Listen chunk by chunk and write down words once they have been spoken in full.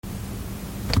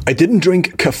I didn't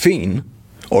drink caffeine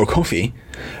or coffee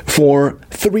for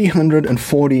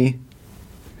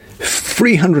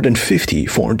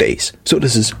 354 days. So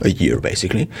this is a year,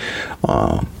 basically.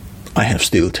 I have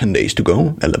still 10 days to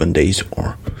go, 11 days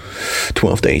or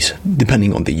 12 days,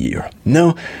 depending on the year.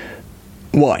 Now,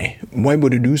 why? Why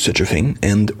would I do such a thing?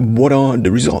 And what are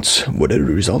the results? What are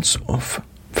the results of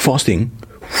fasting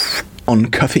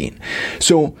on caffeine?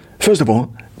 So, first of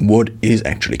all, what is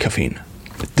actually caffeine?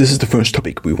 This is the first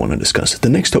topic we want to discuss. The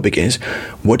next topic is,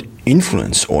 what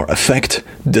influence or effect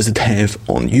does it have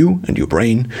on you and your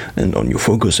brain and on your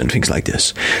focus and things like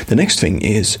this? The next thing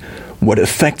is, what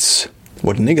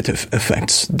negative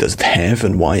effects does it have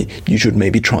and why you should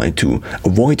maybe try to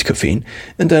avoid caffeine?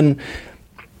 And then,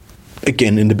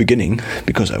 again in the beginning,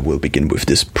 because I will begin with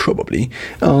this probably,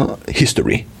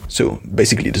 history. So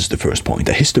basically this is the first point,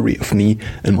 a history of me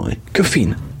and my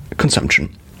caffeine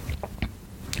consumption.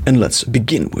 And let's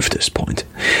begin with this point.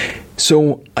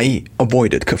 So I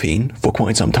avoided caffeine for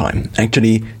quite some time.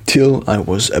 Actually, till I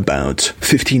was about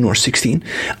 15 or 16,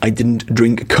 I didn't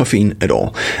drink caffeine at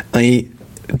all. I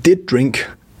did drink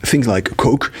things like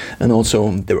Coke, and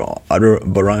also there are other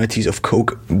varieties of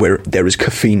Coke where there is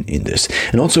caffeine in this.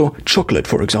 And also chocolate,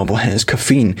 for example, has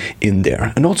caffeine in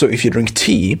there. And also if you drink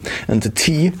tea, and the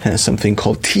tea has something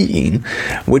called tein,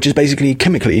 which is basically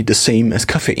chemically the same as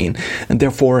caffeine, and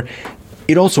therefore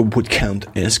it also would count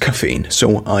as caffeine.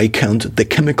 So I count the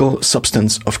chemical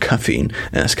substance of caffeine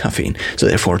as caffeine. So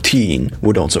therefore tein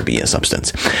would also be a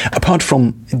substance. Apart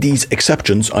from these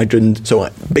exceptions, I didn't. So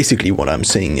basically what I'm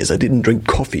saying is I didn't drink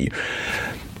coffee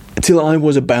till I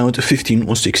was about 15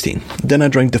 or 16. Then I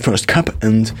drank the first cup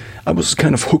and I was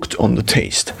kind of hooked on the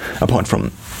taste. Apart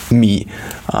from me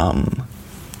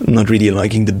not really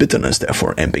liking the bitterness,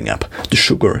 therefore amping up the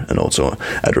sugar and also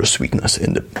other sweetness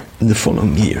in the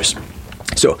following years.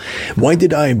 So, why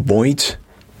did I avoid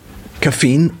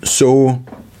caffeine so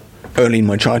early in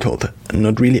my childhood?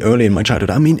 Not really early in my childhood.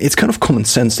 I mean, it's kind of common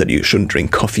sense that you shouldn't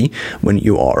drink coffee when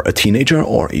you are a teenager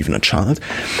or even a child,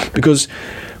 because,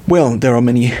 well, there are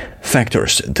many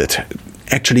factors that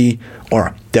actually,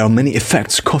 or there are many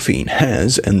effects caffeine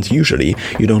has, and usually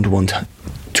you don't want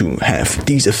to have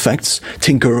these effects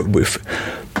tinker with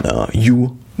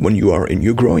you when you are in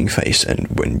your growing phase, and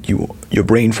when your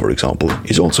brain, for example,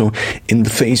 is also in the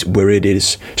phase where it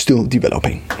is still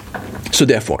developing. So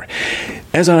therefore,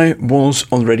 as I was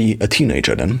already a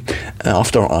teenager then,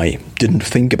 after I didn't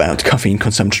think about caffeine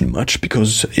consumption much,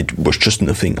 because it was just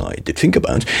nothing I did think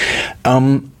about,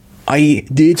 I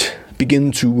did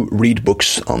begin to read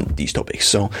books on these topics.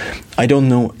 So I don't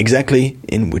know exactly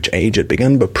in which age it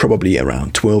began, but probably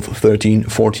around 12, 13,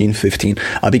 14, 15,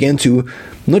 I began to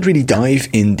not really dive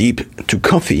in deep to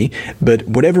coffee, but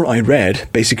whatever I read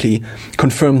basically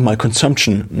confirmed my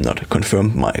consumption, not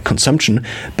confirmed my consumption,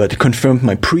 but confirmed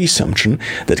my presumption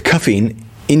that caffeine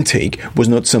intake was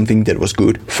not something that was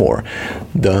good for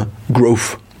the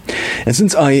growth. And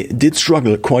since I did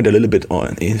struggle quite a little bit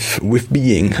with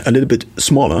being a little bit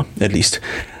smaller, at least,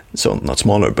 so not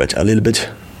smaller, but a little bit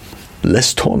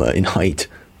less taller in height,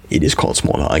 it is called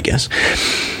smaller, I guess.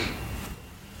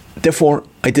 Therefore,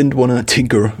 I didn't want to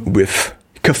tinker with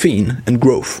caffeine and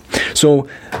growth. So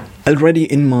already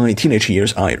in my teenage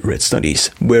years, I read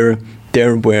studies where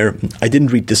I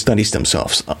didn't read the studies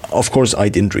themselves. Of course, I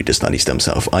didn't read the studies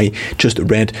themselves. I just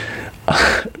read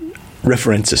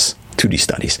references to these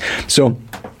studies. So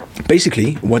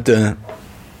basically what the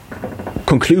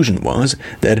conclusion was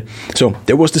that, so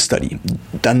there was the study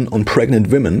done on pregnant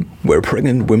women, where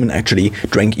pregnant women actually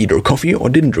drank either coffee or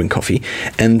didn't drink coffee,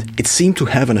 and it seemed to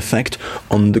have an effect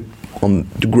on the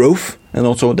growth and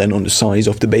also then on the size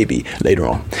of the baby later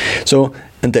on. So,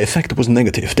 and the effect was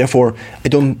negative. Therefore, I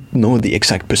don't know the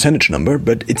exact percentage number,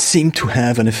 but it seemed to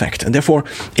have an effect. And therefore,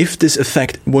 if this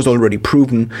effect was already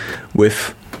proven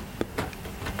with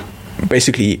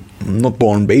basically not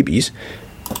born babies,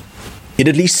 it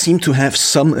at least seemed to have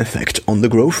some effect on the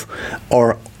growth,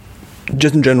 or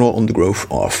just in general on the growth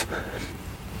of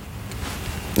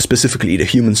specifically the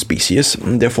human species.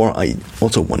 And therefore, I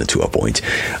also wanted to avoid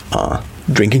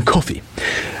drinking coffee.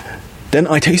 Then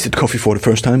I tasted coffee for the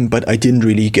first time, but I didn't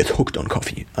really get hooked on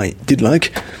coffee. I did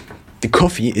like the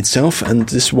coffee itself, and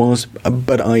this was,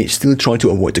 but I still try to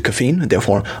avoid the caffeine.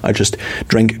 Therefore, I just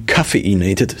drank basically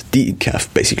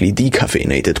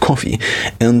decaffeinated coffee,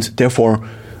 and therefore,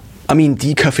 I mean,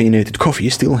 decaffeinated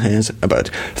coffee still has about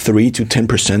 3 to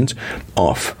 10%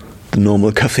 of the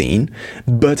normal caffeine,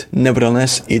 but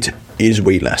nevertheless, it is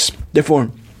way less.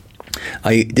 Therefore,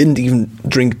 I didn't even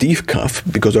drink decaf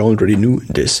because I already knew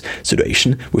this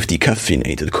situation with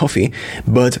decaffeinated coffee,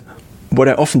 but what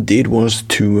I often did was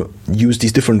to use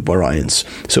these different variants.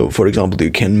 So, for example, you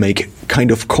can make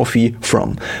kind of coffee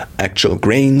from actual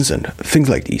grains and things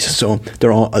like these. So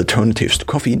there are alternatives to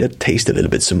coffee that taste a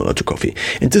little bit similar to coffee.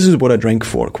 And this is what I drank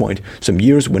for quite some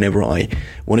years whenever I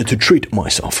wanted to treat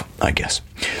myself, I guess.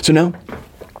 So now,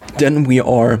 then we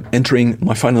are entering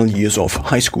my final years of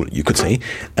high school, you could say.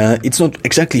 It's not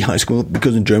exactly high school,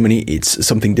 because in Germany it's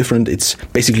something different. It's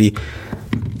basically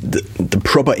the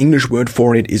proper English word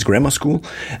for it is grammar school,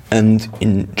 and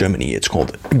in Germany it's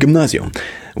called Gymnasium,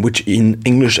 which in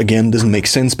English again doesn't make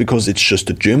sense because it's just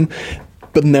a gym,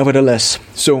 but nevertheless.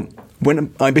 So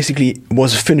when I basically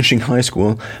was finishing high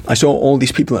school, I saw all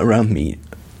these people around me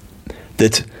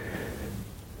that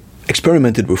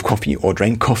experimented with coffee or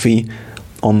drank coffee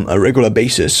on a regular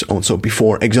basis, also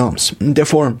before exams. And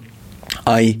therefore,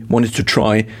 I wanted to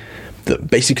try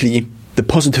basically the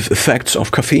positive effects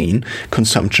of caffeine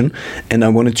consumption, and I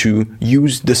wanted to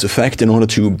use this effect in order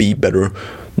to be better,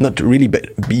 not really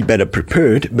be better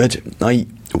prepared, but I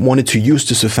wanted to use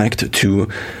this effect to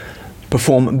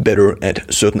perform better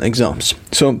at certain exams.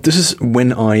 So this is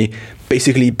when I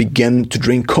basically began to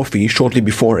drink coffee shortly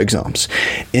before exams.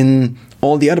 In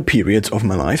all the other periods of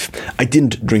my life, I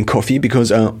didn't drink coffee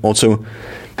because I also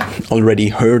already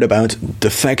heard about the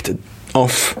fact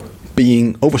of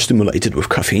being overstimulated with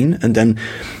caffeine, and then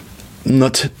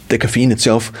not the caffeine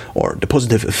itself or the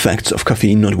positive effects of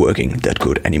caffeine not working that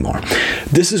good anymore.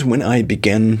 This is when I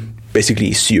began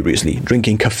basically seriously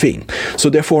drinking caffeine. So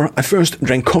therefore, I first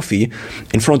drank coffee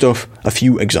in front of a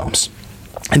few exams.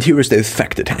 And here is the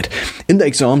effect it had. In the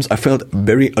exams, I felt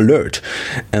very alert.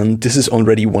 And this is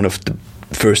already one of the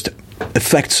first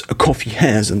effects a coffee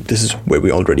has. And this is where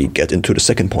we already get into the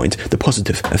second point, the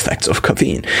positive effects of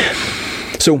caffeine.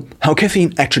 So how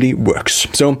caffeine actually works.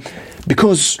 So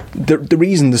because the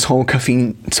reason this whole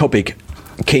caffeine topic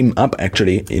came up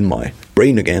actually in my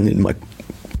brain again, in my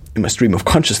stream of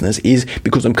consciousness, is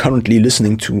because I'm currently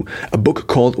listening to a book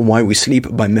called Why We Sleep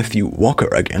by Matthew Walker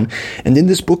again. And in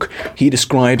this book, he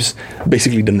describes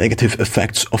basically the negative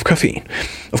effects of caffeine.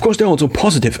 Of course, there are also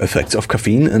positive effects of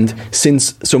caffeine. And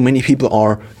since so many people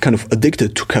are kind of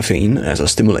addicted to caffeine as a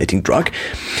stimulating drug,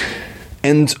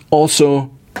 and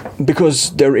also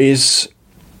because there is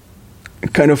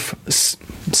kind of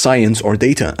science or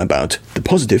data about the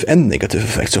positive and negative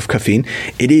effects of caffeine,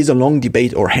 it is a long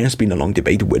debate, or has been a long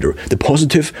debate, whether the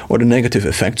positive or the negative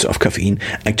effects of caffeine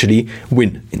actually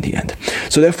win in the end.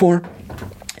 So therefore,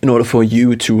 in order for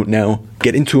you to now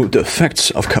get into the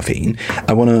effects of caffeine,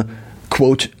 I want to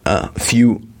quote a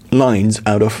few lines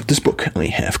out of this book I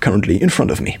have currently in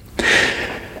front of me.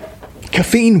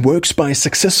 Caffeine works by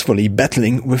successfully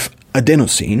battling with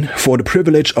adenosine for the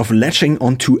privilege of latching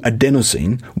onto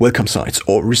adenosine welcome sites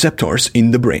or receptors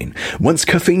in the brain. Once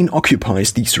caffeine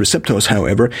occupies these receptors,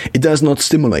 however, it does not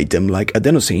stimulate them like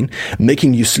adenosine,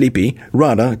 making you sleepy.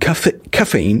 Rather,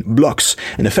 caffeine blocks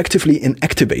and effectively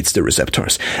inactivates the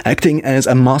receptors, acting as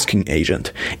a masking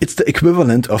agent. It's the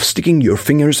equivalent of sticking your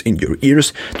fingers in your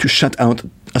ears to shut out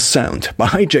a sound. By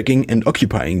hijacking and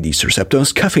occupying these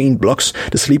receptors, caffeine blocks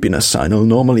the sleepiness signal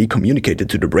normally communicated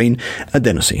to the brain,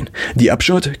 adenosine. The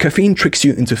upshot, caffeine tricks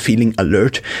you into feeling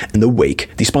alert and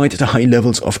awake, despite the high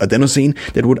levels of adenosine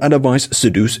that would otherwise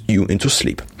seduce you into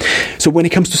sleep. So when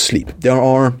it comes to sleep, there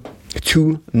are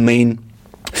two main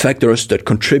factors that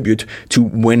contribute to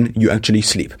when you actually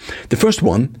sleep. The first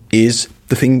one is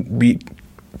the thing we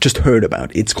just heard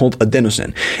about. It's called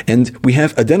adenosine, and we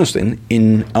have adenosine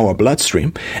in our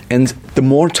bloodstream, and the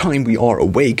more time we are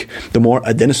awake, the more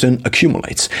adenosine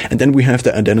accumulates, and then we have the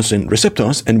adenosine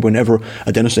receptors, and whenever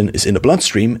adenosine is in the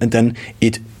bloodstream and then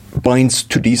it binds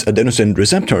to these adenosine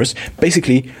receptors,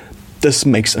 basically this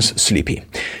makes us sleepy.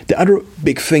 The other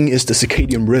big thing is the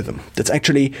circadian rhythm. That's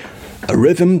actually a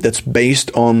rhythm that's based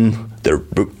on the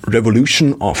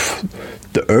revolution of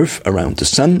the Earth around the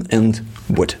sun and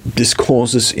what this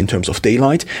causes in terms of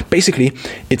daylight. Basically,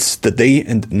 it's the day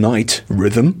and night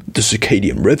rhythm, the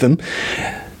circadian rhythm,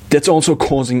 that's also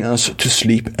causing us to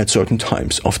sleep at certain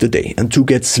times of the day and to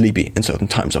get sleepy in certain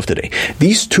times of the day.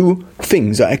 These two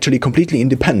things are actually completely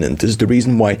independent. This is the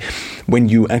reason why when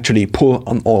you actually pull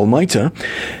an all-nighter,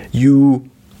 you,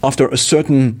 after a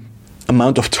certain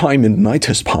amount of time in the night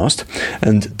has passed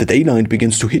and the daylight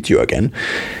begins to hit you again,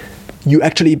 you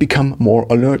actually become more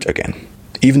alert again.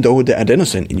 Even though the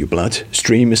adenosine in your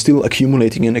bloodstream is still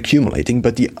accumulating,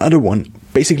 but the other one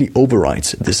basically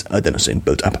overrides this adenosine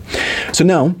build-up. So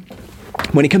now,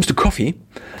 when it comes to coffee,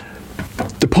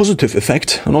 the positive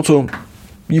effect, and also,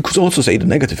 you could also say the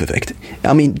negative effect,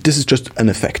 I mean, this is just an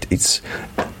effect.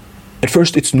 At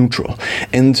first it's neutral.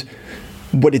 And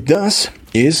what it does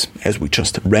is, as we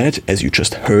just read, as you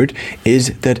just heard,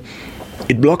 is that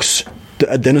it blocks the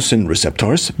adenosine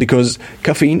receptors because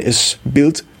caffeine is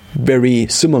built very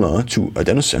similar to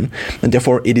adenosine, and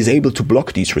therefore it is able to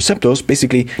block these receptors.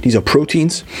 Basically, these are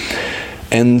proteins,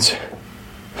 and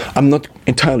I'm not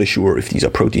entirely sure if these are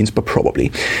proteins, but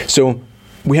probably. So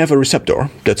we have a receptor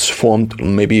that's formed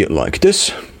maybe like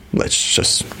this. Let's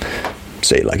just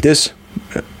say like this.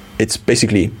 It's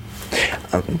basically,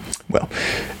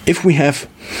 if we have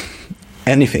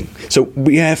anything, so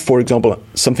we have, for example,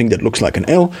 something that looks like an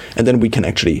L, and then we can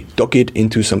actually dock it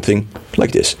into something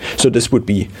like this. So this would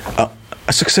be a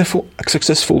successful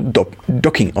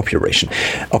docking operation.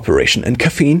 And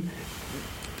caffeine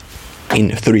in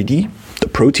 3D, the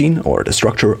protein or the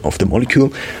structure of the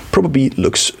molecule, probably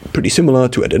looks pretty similar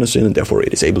to adenosine, and therefore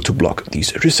it is able to block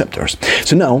these receptors.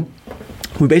 So now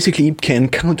we basically can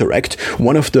counteract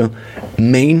one of the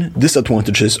main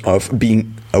disadvantages of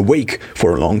being awake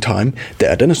for a long time, the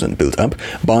adenosine buildup,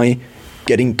 by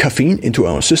getting caffeine into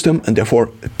our system and therefore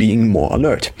being more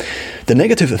alert. The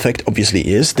negative effect obviously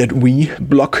is that we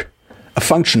block a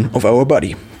function of our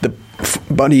body.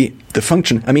 The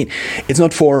function, I mean, it's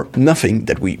not for nothing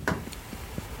that we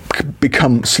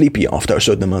become sleepy after a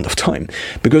certain amount of time,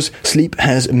 because sleep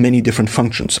has many different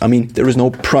functions. I mean, there is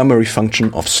no primary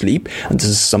function of sleep, and this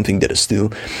is something that is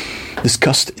still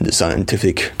discussed in the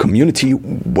scientific community,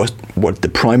 what the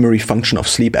primary function of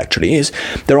sleep actually is.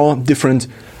 There are different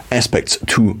aspects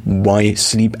to why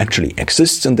sleep actually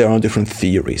exists, and there are different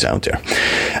theories out there.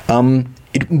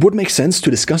 It would make sense to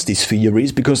discuss these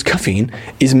theories because caffeine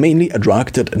is mainly a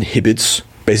drug that inhibits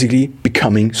basically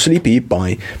becoming sleepy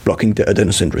by blocking the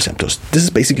adenosine receptors. This is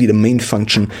basically the main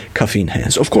function caffeine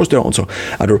has. Of course, there are also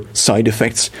other side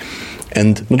effects,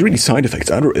 and not really side effects,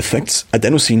 other effects not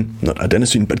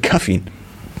adenosine, but caffeine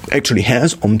actually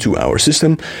has onto our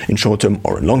system in short term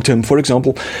or in long term. For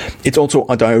example, it's also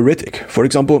a diuretic. For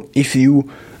example, if you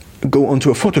go onto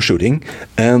a photo shoot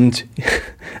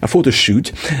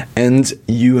and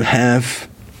you have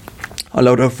a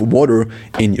lot of water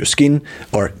in your skin,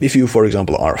 or if you, for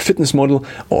example, are a fitness model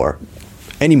or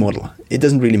any model, it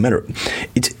doesn't really matter.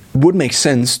 It would make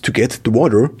sense to get the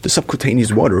water, the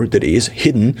subcutaneous water that is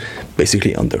hidden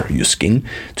basically under your skin,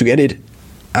 to get it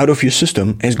out of your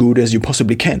system as good as you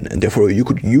possibly can. And therefore you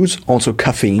could use also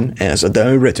caffeine as a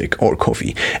diuretic, or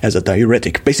coffee as a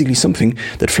diuretic, basically something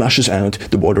that flushes out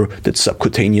the water that's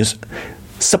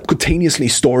subcutaneously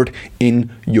stored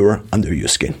under your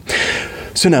skin.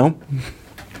 So now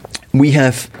we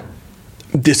have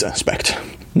this aspect.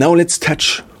 Now let's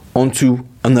touch onto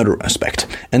another aspect,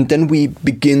 and then we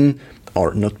we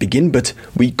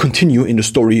continue in the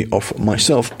story of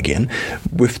myself again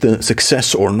with the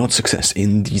success or not success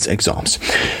in these exams.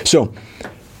 So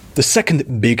the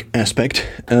second big aspect,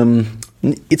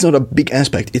 it's not a big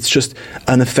aspect, it's just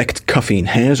an effect caffeine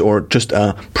has, or just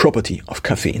a property of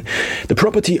caffeine. The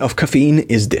property of caffeine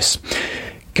is this.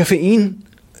 Caffeine,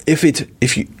 if it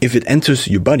enters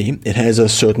your body, it has a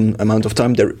certain amount of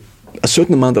time. A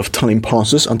certain amount of time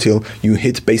passes until you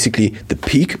hit basically the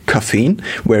peak caffeine,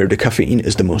 where the caffeine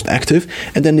is the most active,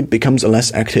 and then it becomes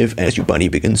less active as your body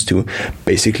begins to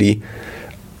basically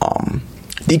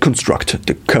deconstruct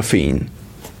the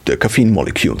caffeine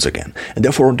molecules again, and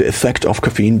therefore the effect of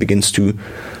caffeine begins to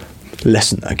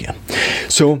lessen again.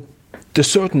 So the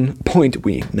certain point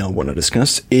we now want to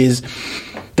discuss is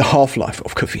the half-life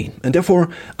of caffeine, and therefore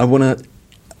I want to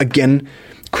again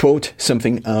quote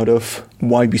something out of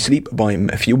Why We Sleep by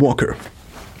Matthew Walker.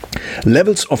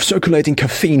 Levels of circulating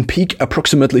caffeine peak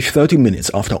approximately 30 minutes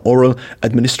after oral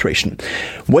administration.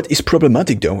 What is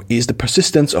problematic, though, is the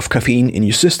persistence of caffeine in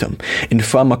your system. In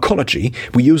pharmacology,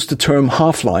 we use the term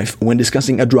half-life when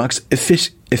discussing a drug's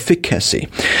efficacy.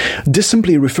 This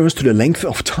simply refers to the length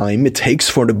of time it takes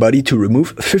for the body to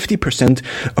remove 50%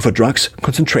 of a drug's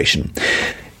concentration.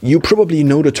 You probably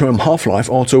know the term half-life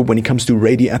also when it comes to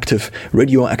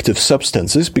radioactive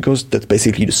substances, because that's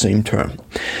basically the same term.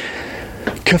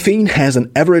 Caffeine has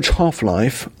an average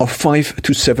half-life of 5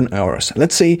 to 7 hours.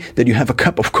 Let's say that you have a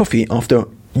cup of coffee after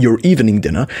your evening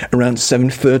dinner around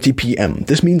 7:30 p.m.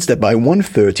 This means that by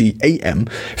 1:30 a.m.,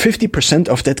 50%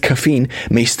 of that caffeine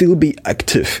may still be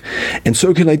active and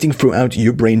circulating throughout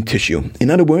your brain tissue.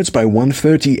 In other words, by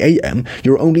 1:30 a.m.,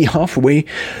 you're only halfway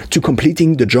to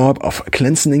completing the job of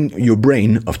cleansing your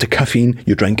brain of the caffeine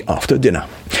you drank after dinner.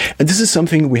 And this is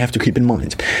something we have to keep in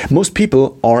mind. Most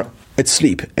people are at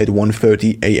sleep at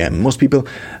 1:30 a.m. Most people,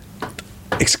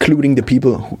 excluding the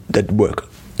people that work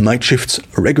night shifts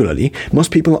regularly, most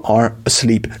people are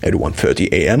asleep at 1:30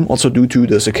 a.m. also due to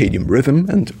the circadian rhythm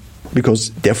and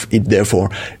because it therefore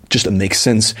just makes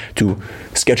sense to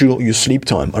schedule your sleep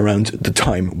time around the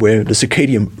time where the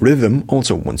circadian rhythm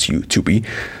also wants you to be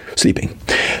sleeping.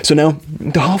 So now,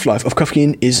 the half-life of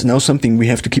caffeine is now something we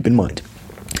have to keep in mind.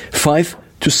 5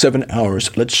 to 7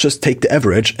 hours. Let's just take the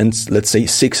average and let's say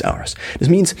 6 hours. This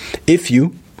means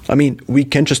we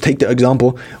can just take the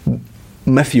example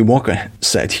Matthew Walker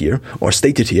said here, or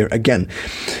stated here again.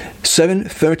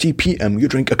 7:30 p.m. you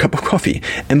drink a cup of coffee,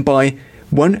 and by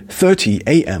 1:30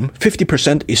 a.m.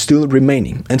 50% is still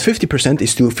remaining, and 50%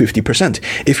 is still 50%.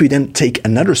 If we then take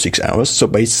another 6 hours, so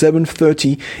by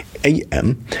 7:30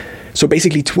 a.m., so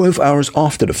basically 12 hours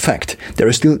after the fact, there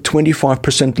is still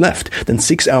 25% left. Then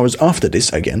 6 hours after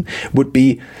this again would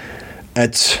be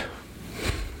at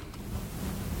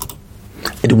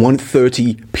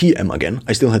 1:30 p.m. again.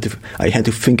 I had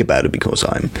to think about it because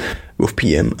I'm with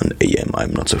PM and AM.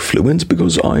 I'm not so fluent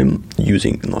because I'm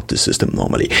using not this system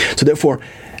normally. So therefore,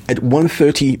 at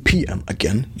 1:30 p.m.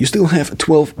 again, you still have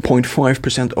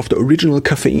 12.5% of the original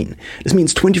caffeine. This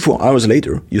means 24 hours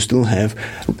later, you still have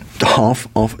half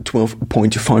of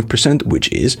 12.5%,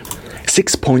 which is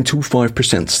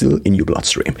 6.25% still in your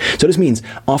bloodstream. So this means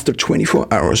after 24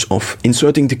 hours of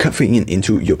inserting the caffeine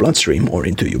into your bloodstream or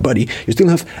into your body, you still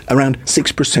have around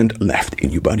 6% left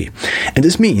in your body. And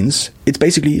this means it's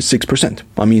basically 6%.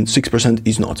 6%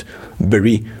 is not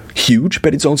very huge,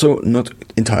 but it's also not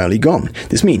entirely gone.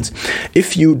 This means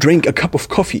if you drink a cup of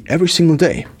coffee every single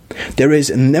day, there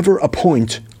is never a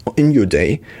point in your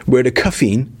day where the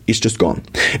caffeine is just gone.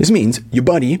 This means your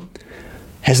body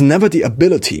has never the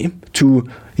ability to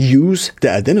use the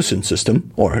adenosine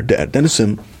system or the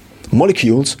adenosine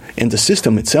molecules in the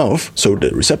system itself, so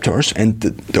the receptors and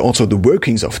also the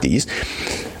workings of these,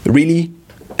 really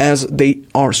as they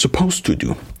are supposed to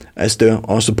do, as they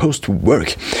are supposed to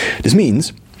work. This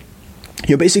means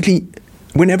you're basically,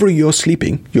 whenever you're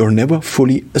sleeping, you're never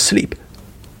fully asleep.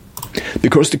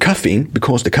 Because the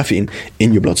caffeine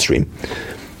in your bloodstream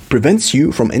prevents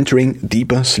you from entering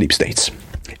deeper sleep states.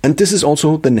 And this is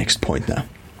also the next point now.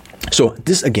 So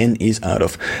this again is out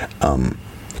of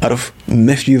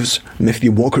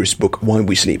Matthew Walker's book, Why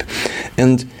We Sleep.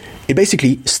 And it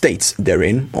basically states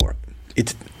therein,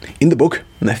 in the book,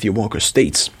 Matthew Walker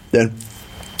states that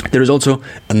there is also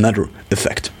another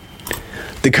effect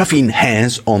the caffeine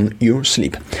has on your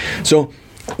sleep. So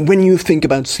when you think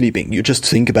about sleeping, you just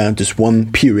think about this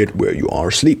one period where you are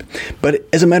asleep. But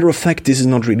as a matter of fact, this is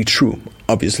not really true,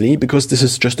 obviously, because this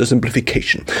is just a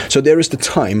simplification. So there is the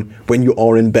time when you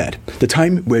are in bed. The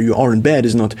time where you are in bed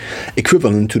is not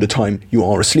equivalent to the time you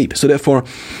are asleep. So therefore,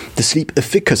 the sleep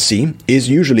efficacy is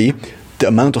usually the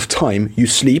amount of time you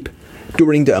sleep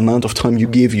during the amount of time you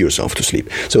give yourself to sleep.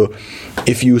 So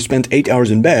if you spend 8 hours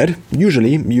in bed,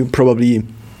 usually you probably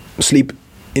sleep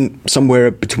in somewhere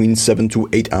between 7 to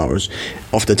 8 hours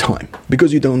of the time,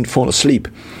 because you don't fall asleep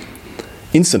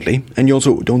instantly, and you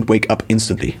also don't wake up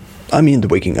instantly. The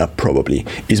waking up probably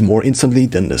is more instantly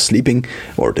than the sleeping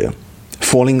or the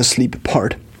falling asleep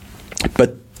part,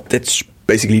 but that's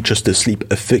basically just the sleep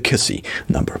efficacy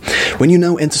number. When you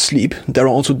now enter sleep, there are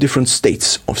also different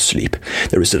states of sleep.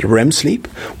 There is the REM sleep,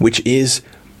 which is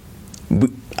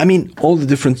all the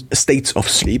different states of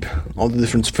sleep, all the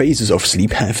different phases of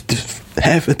sleep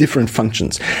have different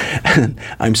functions. And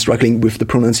I'm struggling with the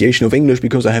pronunciation of English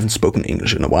because I haven't spoken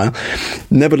English in a while.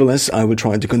 Nevertheless, I will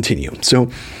try to continue. So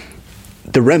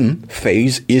the REM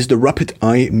phase is the rapid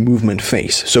eye movement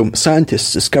phase. So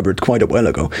scientists discovered quite a while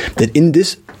ago that in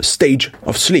this stage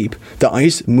of sleep, the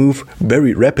eyes move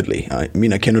very rapidly. I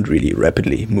cannot really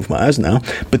rapidly move my eyes now,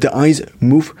 but the eyes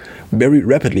move very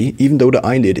rapidly, even though the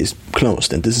eyelid is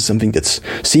closed. And this is something that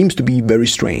seems to be very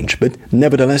strange, but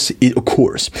nevertheless, it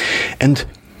occurs. And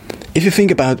if you think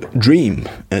about dream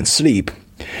and sleep,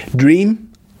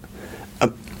 dream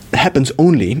happens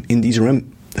only in these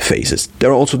REM phases.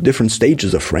 There are also different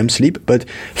stages of REM sleep, but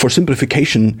for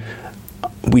simplification,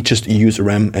 we just use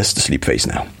REM as the sleep phase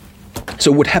now.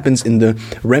 So what happens in the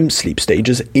REM sleep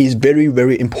stages is very,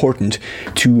 very important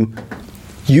to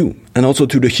you and also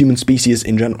to the human species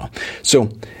in general. So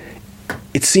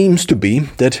it seems to be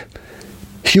that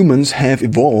humans have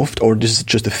evolved, or this is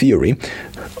just a theory,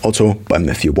 also by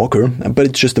Matthew Walker, but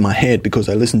it's just in my head because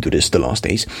I listened to this the last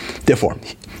days. Therefore,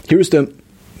 here is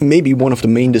maybe one of the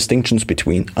main distinctions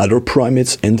between other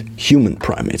primates and human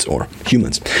primates or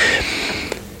humans.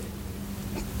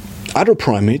 Other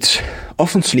primates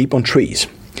often sleep on trees.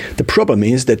 The problem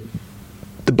is that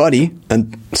the body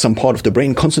and some part of the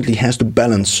brain constantly has to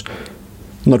balance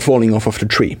not falling off of the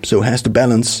tree. So it has to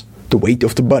balance the weight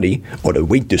of the body or the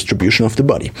weight distribution of the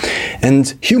body.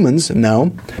 And humans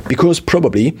now, because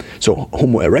probably, so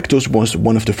Homo erectus was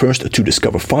one of the first to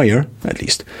discover fire, at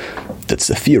least that's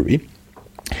the theory,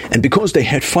 and because they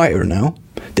had fire now,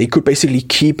 they could basically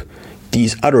keep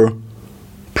these other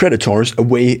predators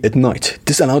away at night.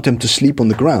 This allowed them to sleep on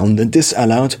the ground, and this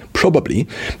allowed probably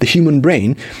the human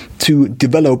brain to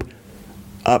develop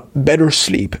a better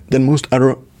sleep than most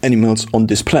other animals on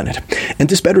this planet. And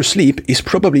this better sleep is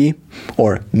probably,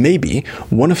 or maybe,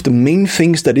 one of the main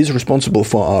things that is responsible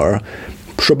for our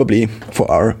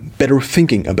better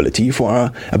thinking ability, for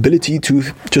our ability to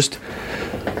just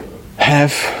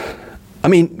have,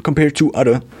 compared to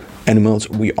other animals,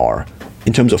 we are,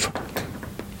 in terms of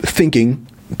thinking,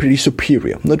 pretty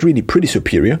superior. Not really pretty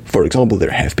superior. For example,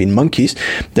 there have been monkeys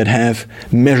that have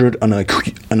measured an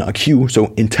IQ,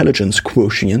 so intelligence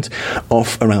quotient,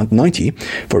 of around 90,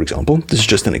 for example. This is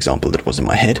just an example that was in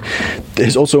my head.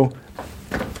 This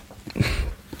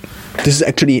is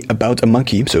actually about a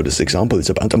monkey. So this example is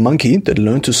about a monkey that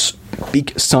learned to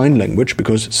speak sign language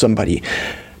because somebody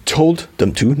told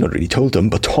them to, not really told them,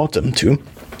 but taught them to.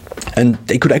 And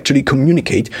they could actually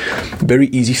communicate very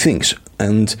easy things.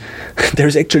 And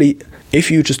there's actually, if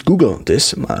you just Google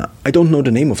this, I don't know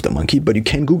the name of the monkey, but you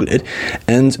can Google it.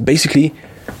 And basically,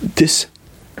 this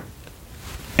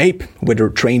ape, whether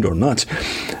trained or not,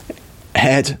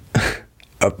 had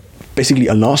basically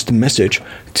a last message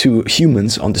to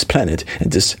humans on this planet.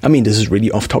 And this is really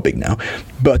off topic now,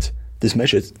 but this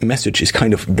message is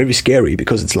kind of very scary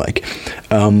because it's like,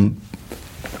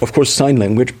 of course, sign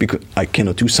language, because I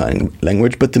cannot do sign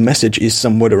language, but the message is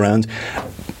somewhat around,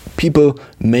 people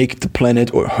make the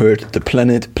planet or hurt the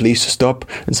planet, please stop,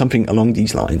 and something along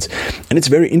these lines. And it's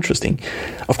very interesting.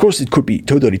 Of course, it could be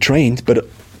totally trained, but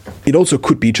it also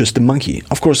could be just a monkey.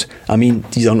 Of course,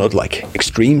 these are not like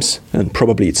extremes, and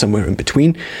probably it's somewhere in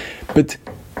between, but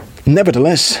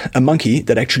nevertheless, a monkey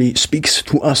that actually speaks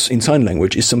to us in sign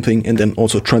language is something, and then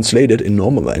also translated in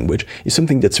normal language, is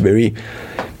something that's very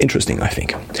interesting, I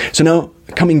think. So now,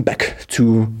 coming back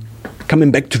to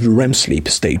the REM sleep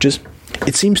stages,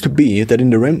 it seems to be that in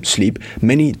the REM sleep,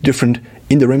 many different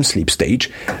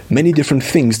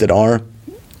things that are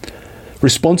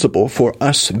responsible for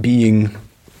us being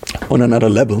on another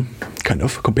level, kind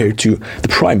of, compared to the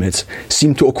primates,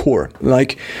 seem to occur.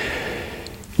 Like,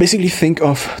 basically think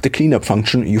of the cleanup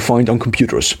function you find on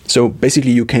computers. So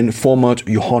basically you can format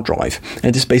your hard drive.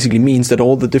 And this basically means that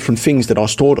all the different things that are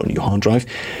stored on your hard drive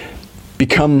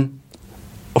become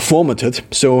formatted.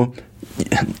 So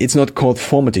it's not called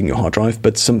formatting your hard drive,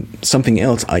 but something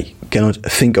else. I cannot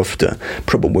think of the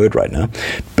proper word right now.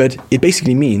 But it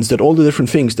basically means that all the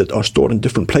different things that are stored in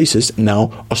different places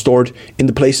now are stored in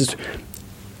the places,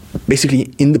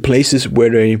 basically in the places where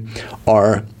they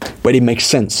make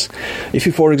sense. If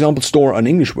you, for example, store an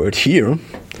English word here,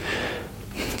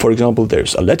 for example,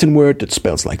 there's a Latin word that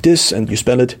spells like this, and you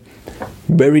spell it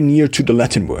very near to the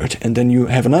Latin word, and then you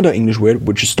have another English word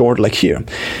which is stored like here.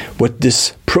 What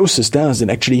this process does, it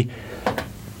actually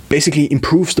basically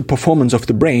improves the performance of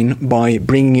the brain by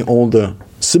bringing all the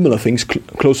similar things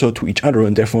closer to each other,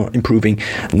 and therefore improving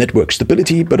network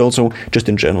stability, but also just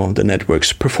in general the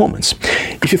network's performance.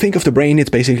 If you think of the brain,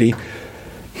 it's basically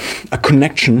a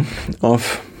connection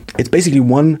of, it's basically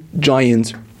one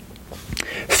giant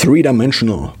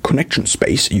three-dimensional connection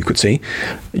space, you could say.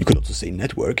 You could also say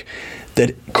network,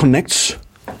 that connects,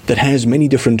 that has many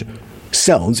different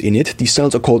cells in it. These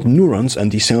cells are called neurons,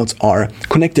 and these cells are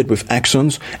connected with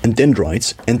axons and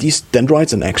dendrites. And these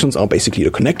dendrites and axons are basically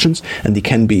the connections, and the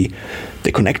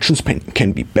connections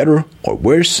can be better or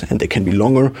worse, and they can be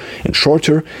longer and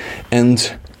shorter.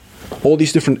 And all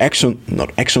these different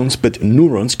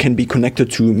neurons can be connected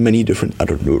to many different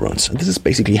other neurons. And this is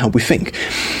basically how we think.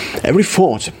 Every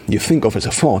thought you think of as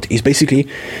a thought is basically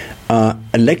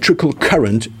electrical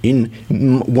current in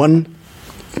one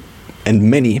and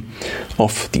many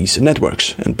of these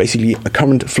networks, and basically a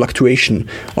current fluctuation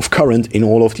of current in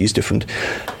all of these different,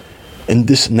 in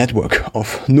this network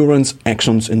of neurons,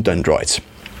 axons, and dendrites.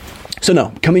 So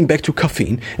now, coming back to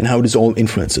caffeine and how this all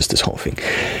influences this whole thing.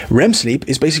 REM sleep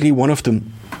is basically one of the,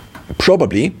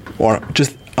 probably, or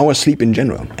just our sleep in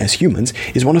general as humans,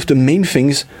 is one of the main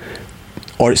things,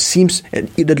 or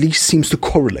it at least seems to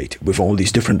correlate with all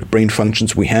these different brain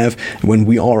functions we have when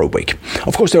we are awake.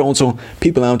 Of course, there are also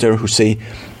people out there who say,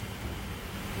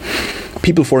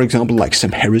 people, for example, like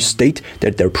Sam Harris, state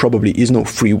that there probably is no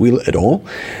free will at all,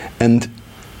 and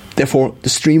therefore, the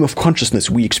stream of consciousness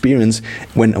we experience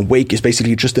when awake is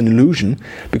basically just an illusion,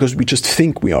 because we just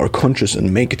think we are conscious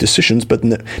and make decisions, but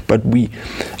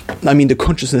the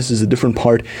consciousness is a different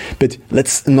part. But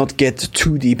let's not get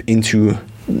too deep into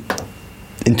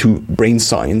into brain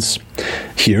science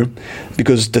here,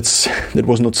 because that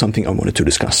was not something I wanted to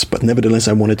discuss. But nevertheless,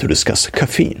 I wanted to discuss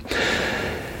caffeine.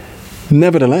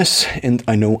 Nevertheless, and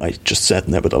I know I just said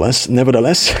nevertheless,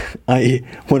 I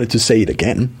wanted to say it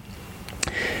again.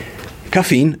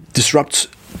 Caffeine disrupts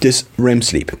this REM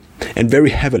sleep, and very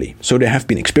heavily. So there have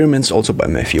been experiments also by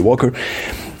Matthew Walker,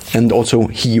 and also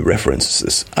he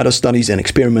references other studies and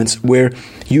experiments where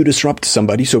you disrupt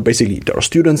somebody. So basically there are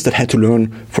students that had to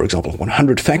learn, for example,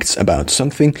 100 facts about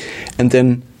something, and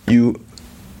then you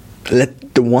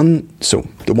let the one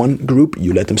group,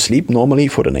 you let them sleep normally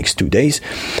for the next 2 days,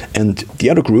 and the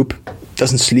other group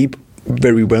doesn't sleep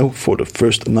very well for the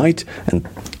first night. And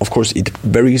of course it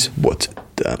varies what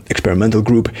the experimental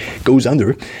group goes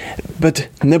under, but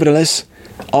nevertheless,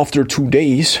 after 2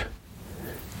 days,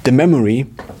 the memory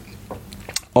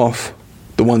of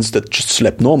the ones that just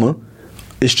slept normal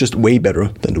is just way better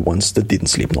than the ones that didn't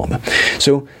sleep normal.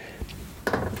 So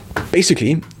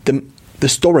basically, the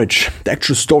storage, the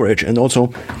actual storage, and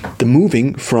also the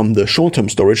moving from the short-term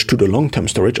storage to the long-term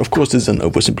storage, of course, this is an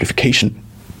oversimplification,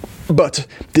 but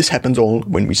this happens all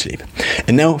when we sleep.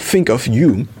 And now think of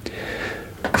you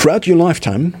throughout your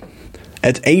lifetime.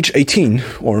 At age 18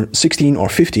 or 16 or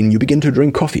 15, you begin to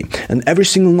drink coffee. And every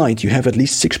single night, you have at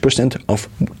least 6% of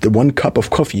the 1 cup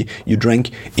of coffee you drank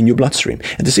in your bloodstream.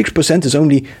 And the 6% is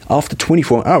only after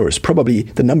 24 hours. Probably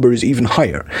the number is even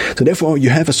higher. So therefore, you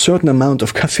have a certain amount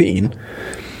of caffeine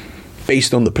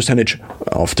based on the percentage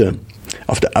of the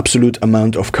absolute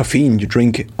amount of caffeine you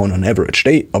drink on an average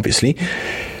day, obviously.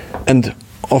 And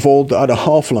of all the other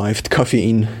half-lived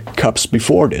caffeine cups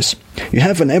before this, you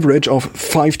have an average of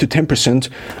 5 to 10%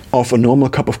 of a normal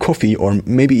cup of coffee, or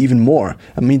maybe even more.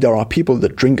 I mean, there are people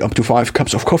that drink up to 5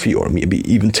 cups of coffee, or maybe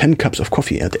even 10 cups of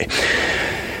coffee a day.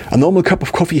 A normal cup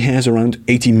of coffee has around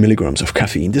 80 milligrams of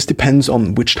caffeine. This depends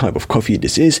on which type of coffee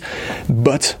this is,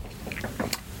 but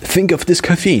think of this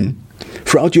caffeine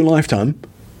throughout your lifetime,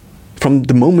 from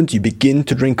the moment you begin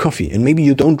to drink coffee. And maybe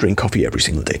you don't drink coffee every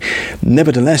single day.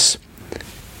 Nevertheless,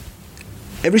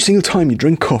 every single time you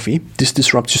drink coffee, this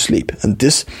disrupts your sleep. And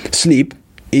this sleep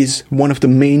is one of the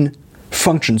main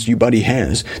functions your body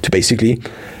has to basically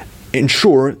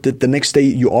ensure that the next day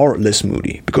you are less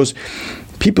moody. Because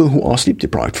people who are sleep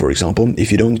deprived, for example,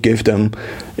 if you only give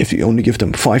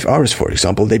them 5 hours, for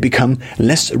example, they become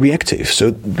less reactive.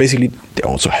 So basically, there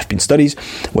also have been studies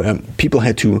where people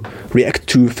had to react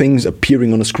to things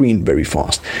appearing on a screen very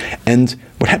fast. And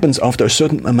what happens after a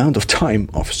certain amount of time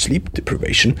of sleep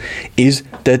deprivation is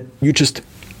that you just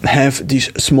have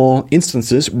these small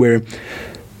instances where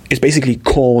it's basically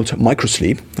called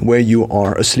microsleep, where you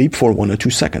are asleep for 1 or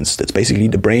 2 seconds. That's basically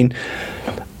the brain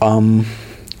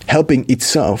helping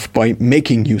itself by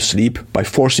making you sleep, by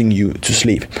forcing you to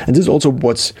sleep. And this is also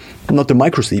what's not the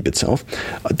microsleep itself.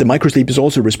 The microsleep is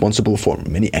also responsible for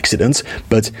many accidents,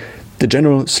 but the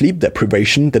general sleep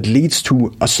deprivation that leads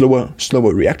to a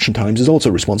slower reaction times is also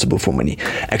responsible for many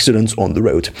accidents on the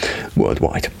road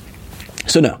worldwide.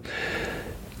 So now,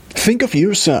 think of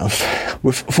yourself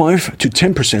with 5 to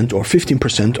 10% or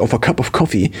 15% of a cup of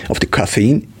coffee, of the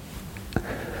caffeine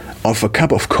of a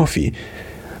cup of coffee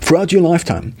throughout your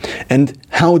lifetime, and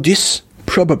how this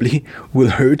probably will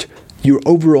hurt your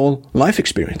overall life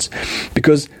experience,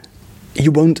 because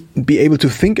you won't be able to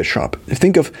think as sharp.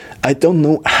 Think of, I don't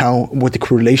know what the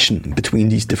correlation between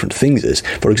these different things is.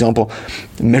 For example,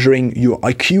 measuring your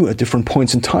IQ at different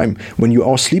points in time when you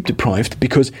are sleep deprived,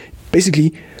 because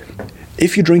basically,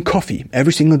 if you drink coffee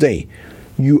every single day,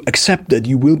 you accept that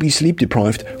you will be sleep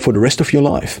deprived for the rest of your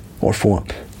life, or for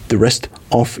the rest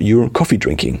of your coffee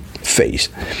drinking phase.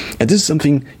 And this is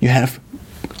something you have,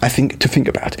 I think, to think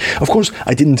about. Of course,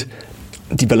 I didn't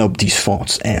develop these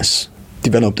thoughts as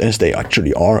developed as they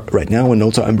actually are right now, and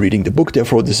also I'm reading the book,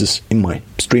 therefore this is in my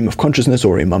stream of consciousness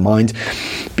or in my mind,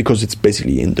 because it's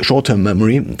basically in the short-term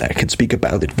memory. I can speak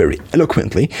about it very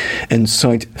eloquently and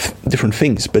cite different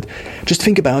things, but just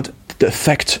think about the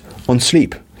effect on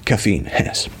sleep caffeine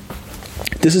has.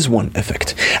 This is one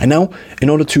effect. And now, in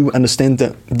order to understand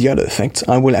the other effects,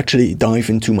 I will actually dive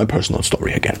into my personal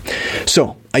story again.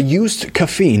 So, I used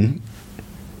caffeine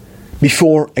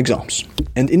before exams.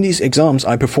 And in these exams,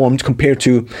 I performed compared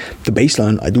to the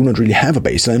baseline. I do not really have a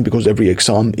baseline because every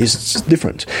exam is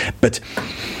different. But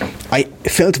I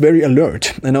felt very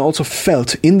alert, and I also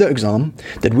felt in the exam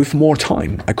that with more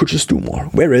time I could just do more.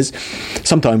 Whereas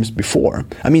sometimes before,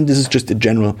 I mean, this is just a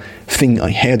general thing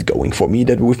I had going for me,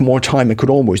 that with more time I could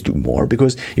always do more,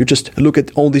 because you just look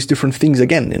at all these different things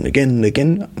again and again and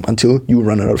again until you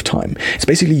run out of time. It's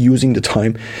basically using the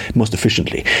time most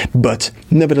efficiently. But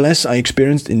nevertheless, I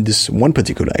experienced in this one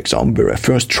particular exam, where I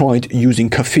first tried using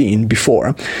caffeine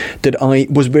before, that I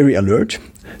was very alert.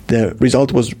 The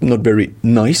result was not very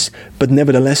nice, but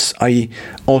nevertheless, I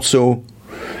also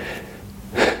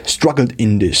struggled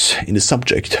in the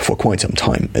subject for quite some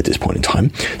time at this point in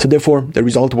time. So therefore, the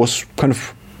result was kind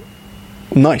of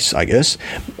nice, I guess.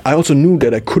 I also knew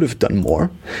that I could have done more.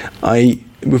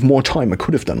 With more time, I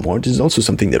could have done more. This is also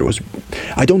something that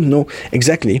I don't know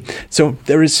exactly. So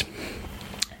there is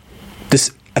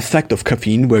this effect of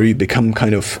caffeine where you become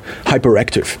kind of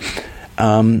hyperactive.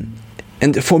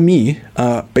 And for me,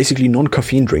 basically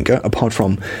non-caffeine drinker, apart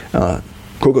from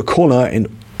Coca-Cola and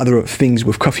other things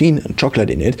with caffeine and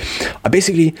chocolate in it, I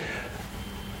basically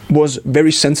was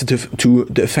very sensitive to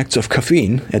the effects of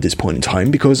caffeine at this point in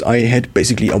time, because I had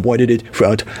basically avoided it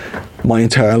throughout my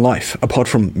entire life, apart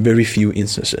from very few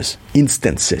instances.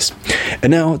 And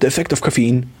now the effect of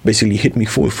caffeine basically hit me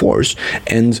full force,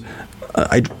 and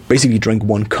I basically drank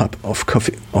 1 cup of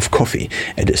coffee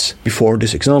before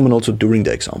this exam, and also during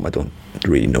the exam. I don't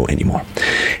really know anymore.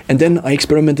 And then I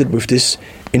experimented with this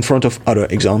in front of other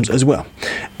exams as well.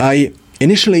 I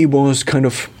initially was kind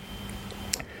of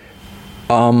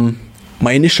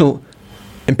my initial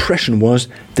impression was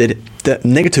that the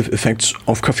negative effects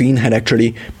of caffeine had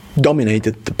actually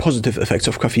dominated the positive effects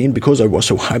of caffeine, because I was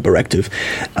so hyperactive.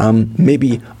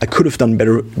 Maybe I could have done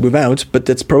better without, but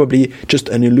that's probably just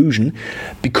an illusion,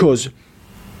 because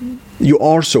you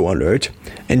are so alert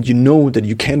and you know that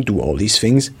you can do all these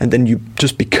things, and then you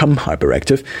just become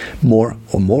hyperactive, more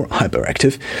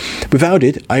hyperactive. Without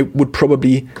it, I would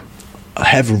probably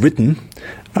have written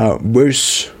a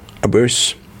worse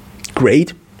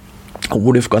grade. I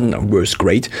would have gotten a worse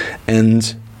grade,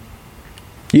 and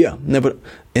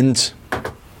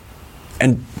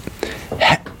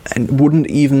and wouldn't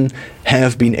even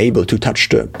have been able to touch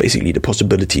basically the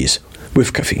possibilities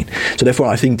with caffeine. So therefore,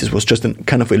 I think this was just a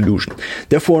kind of illusion.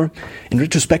 Therefore, in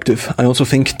retrospective, I also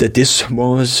think that this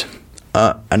was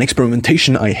an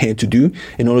experimentation I had to do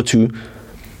in order to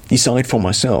decide for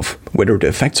myself whether the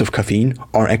effects of caffeine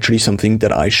are actually something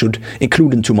that I should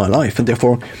include into my life, and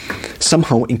therefore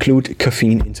somehow include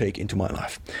caffeine intake into my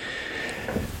life.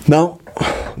 Now,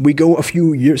 we go a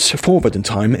few years forward in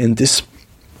time, and this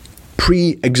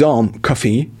pre-exam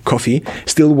coffee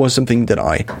still was something that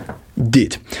I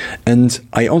did. And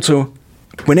I also,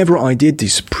 whenever I did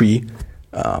this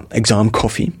exam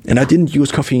coffee, and I didn't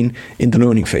use caffeine in the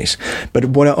learning phase, but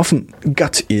what I often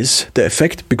got is the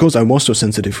effect, because I was so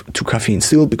sensitive to caffeine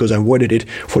still, because I avoided it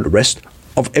for the rest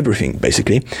of everything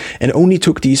basically, and only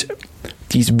took these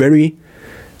very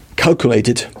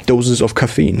calculated doses of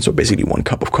caffeine, so basically 1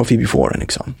 cup of coffee before an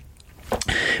exam.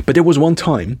 But there was one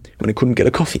time when I couldn't get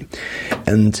a coffee,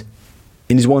 and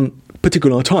in this one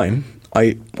particular time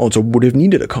I also would have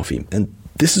needed a coffee, and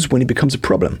this is when it becomes a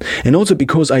problem. And also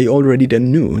because I already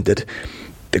then knew that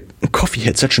the coffee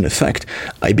had such an effect,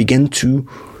 I began to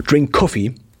drink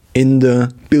coffee in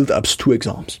the build-ups to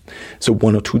exams. So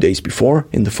 1 or 2 days before,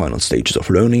 in the final stages of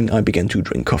learning, I began to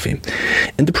drink coffee.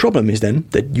 And the problem is then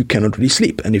that you cannot really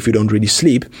sleep. And if you don't really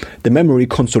sleep, the memory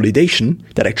consolidation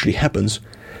that actually happens,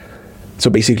 so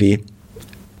basically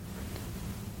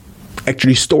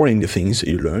actually storing the things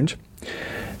you learned,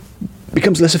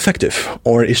 becomes less effective,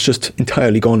 or it's just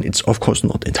entirely gone. It's of course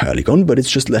not entirely gone, but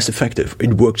it's just less effective.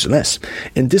 It works less.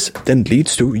 And this then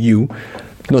leads to you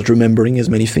not remembering as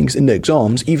many things in the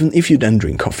exams, even if you then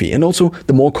drink coffee. And also,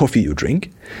 the more coffee you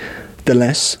drink, the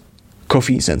less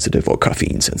coffee sensitive or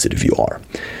caffeine sensitive you are.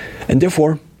 And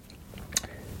therefore,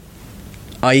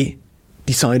 I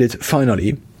decided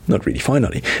finally, not really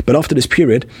finally, but after this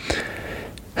period,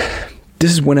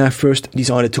 this is when I first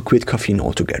decided to quit caffeine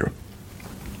altogether.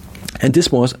 And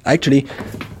this was actually,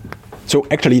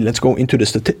 let's go into the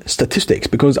statistics,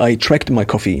 because I tracked my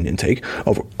caffeine intake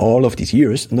over all of these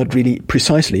years, not really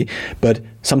precisely, but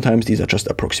sometimes these are just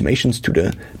approximations to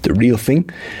the real thing.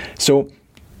 So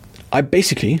I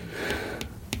basically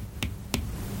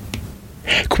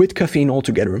quit caffeine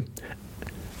altogether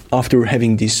after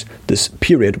having this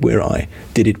period where I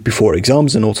did it before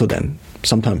exams, and also then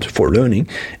sometimes for learning,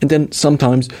 and then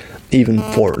sometimes even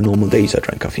for normal days I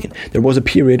drank caffeine. There was a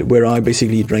period where I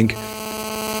basically drank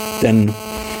then,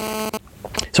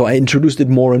 so I introduced it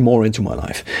more and more into my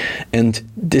life. And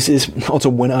this is also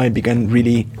when I began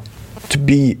really to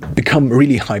become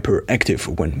really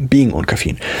hyperactive when being on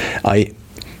caffeine. I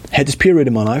had this period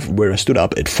in my life where I stood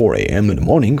up at 4 a.m. in the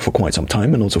morning for quite some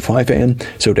time, and also 5 a.m.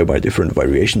 So there were different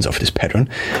variations of this pattern.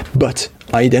 But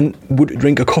I then would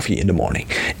drink a coffee in the morning.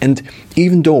 And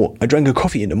even though I drank a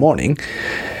coffee in the morning,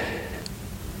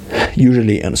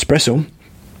 usually an espresso,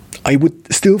 I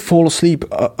would still fall asleep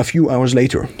a few hours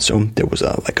later. So there was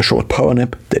a short power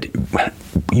nap that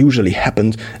usually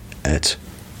happened at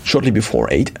shortly before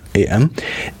 8 a.m.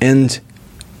 And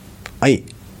I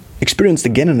experienced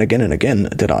again and again and again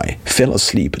that I fell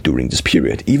asleep during this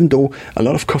period, even though a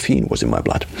lot of caffeine was in my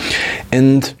blood.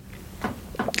 And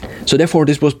so therefore,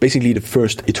 this was basically the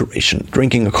first iteration,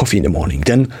 drinking a coffee in the morning.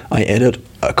 Then I added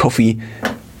a coffee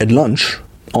at lunch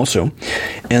also.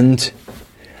 And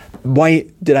why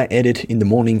did I add it in the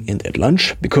morning and at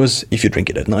lunch? Because if you drink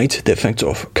it at night, the effects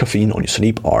of caffeine on your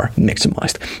sleep are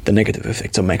maximized. The negative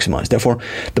effects are maximized. Therefore,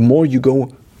 the more you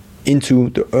go into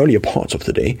the earlier parts of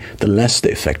the day, the less the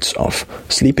effects of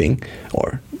sleeping,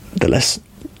 or the less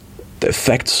the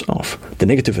effects of the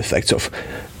negative effects of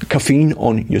caffeine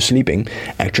on your sleeping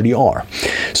actually are.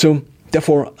 So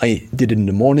therefore, I did it in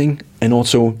the morning and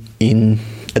also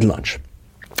at lunch.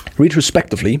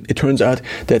 Retrospectively, it turns out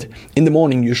that in the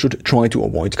morning you should try to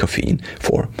avoid caffeine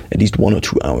for at least 1 or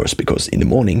 2 hours, because in the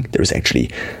morning there is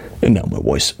actually, and now my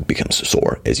voice becomes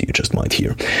sore, as you just might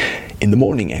hear. In the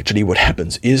morning, actually, what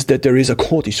happens is that there is a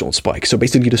cortisol spike. So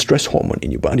basically the stress hormone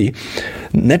in your body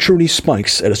naturally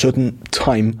spikes at a certain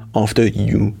time after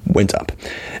you went up,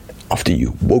 after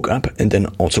you woke up and then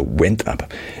also went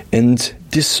up. And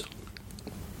this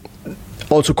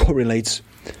also correlates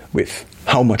with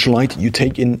how much light you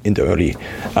take in the early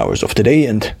hours of the day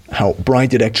and how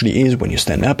bright it actually is when you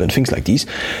stand up and things like these.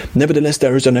 Nevertheless,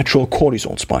 there is a natural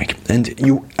cortisol spike, and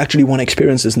you actually want to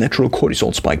experience this natural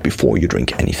cortisol spike before you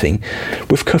drink anything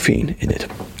with caffeine in it.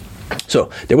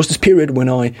 So there was this period when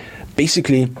I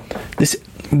basically,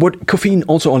 what caffeine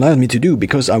also allowed me to do,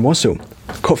 because I was so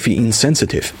caffeine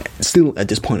sensitive still at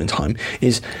this point in time,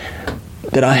 is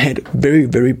that I had very,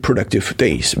 very productive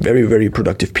days, very, very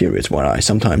productive periods, where I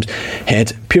sometimes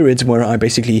had periods where I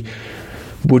basically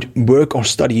would work or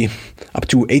study up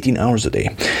to 18 hours a day.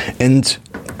 And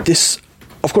this,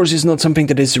 of course, is not something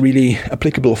that is really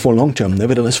applicable for long term.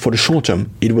 Nevertheless, for the short term,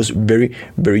 it was very,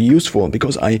 very useful,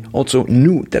 because I also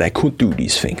knew that I could do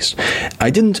these things.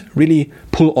 I didn't really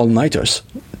pull all-nighters,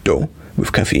 though,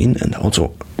 with caffeine, and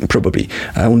also probably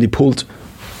I only pulled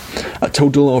a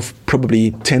total of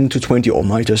probably 10 to 20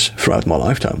 all-nighters throughout my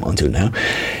lifetime until now.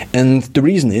 And the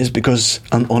reason is because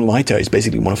an all-nighter is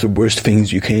basically one of the worst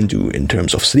things you can do in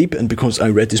terms of sleep, and because I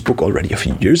read this book already a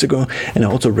few years ago, and I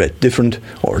also read listened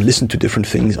to different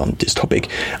things on this topic,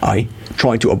 I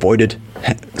try to avoid it,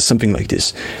 something like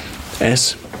this,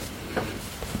 as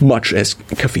much as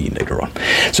caffeine later on.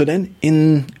 So then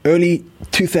in early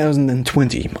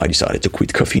 2020, I decided to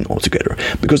quit caffeine altogether,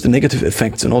 because the negative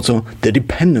effects and also the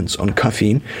dependence on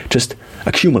caffeine just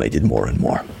accumulated more and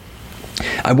more.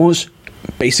 I was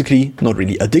basically not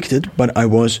really addicted, but I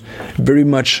was very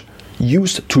much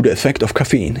used to the effect of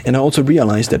caffeine. And I also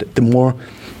realized that the more,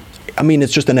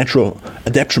 it's just a natural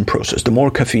adaptation process. The more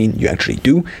caffeine you actually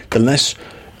do, the less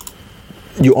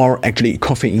you are actually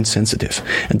caffeine sensitive,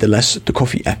 and the less the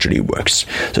coffee actually works.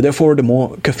 So therefore, the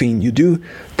more caffeine you do,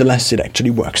 the less it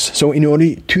actually works. So in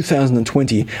early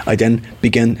 2020, I then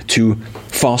began to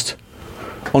fast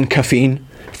on caffeine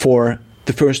for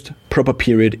the first proper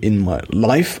period in my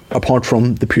life, apart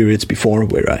from the periods before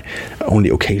where I only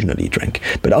occasionally drank.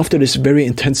 But after this very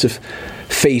intensive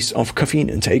phase of caffeine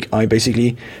intake, I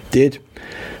basically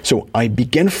So I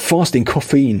began fasting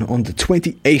caffeine on the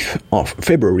 28th of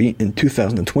February in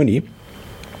 2020.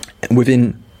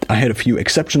 I had a few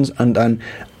exceptions, and then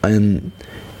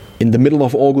in the middle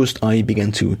of August, I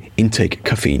began to intake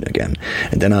caffeine again.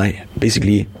 And then I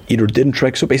basically either didn't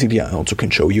track, so basically I also can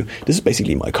show you, this is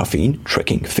basically my caffeine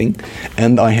tracking thing.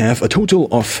 And I have a total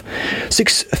of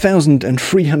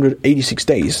 6,386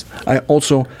 days. I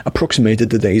also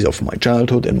approximated the days of my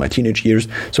childhood and my teenage years.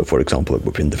 So for example,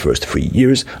 within the first 3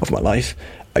 years of my life,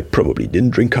 I probably didn't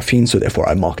drink caffeine, so therefore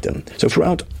I marked them. So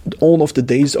throughout all of the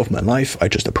days of my life, I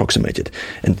just approximated.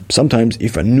 And sometimes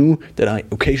if I knew that I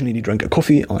occasionally drank a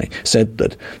coffee, I said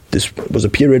that this was a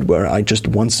period where I just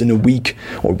once in a week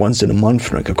or once in a month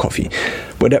drank a coffee.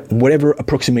 Whatever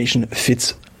approximation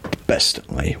fits best,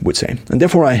 I would say. And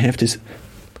therefore I have this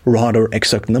rather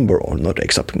exact number, or not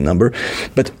exact number.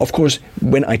 But of course,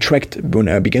 when I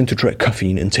began to track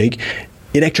caffeine intake,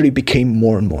 it actually became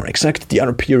more and more exact. The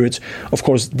other periods, of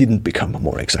course, didn't become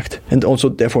more exact. And also,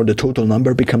 therefore, the total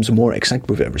number becomes more exact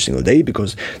with every single day,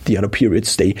 because the other periods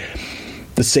stay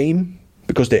the same,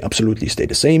 because they absolutely stay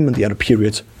the same and the other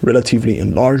periods relatively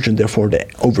enlarge, and therefore the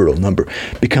overall number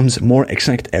becomes more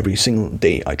exact every single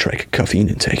day I track caffeine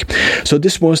intake. So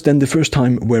this was then the first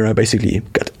time where I basically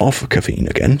got off caffeine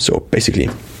again. So basically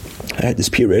I had this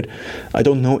period, I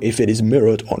don't know if it is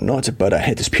mirrored or not, but I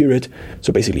had this period,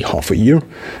 so basically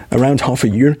around half a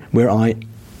year, where I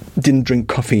didn't drink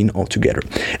caffeine altogether.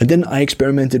 And then I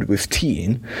experimented with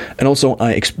teaing, and also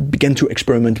I began to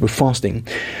experiment with fasting.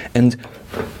 And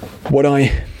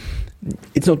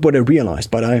it's not what I realized,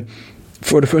 but I,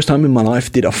 for the first time in my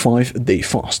life, did a 5-day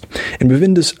fast. And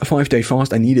within this 5-day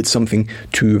fast, I needed something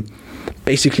to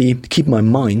basically keep my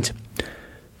mind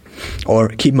or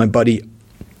keep my body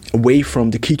away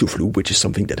from the keto flu, which is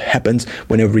something that happens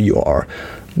whenever you are,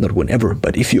 not whenever,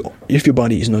 but if your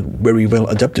body is not very well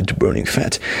adapted to burning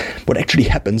fat. What actually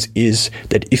happens is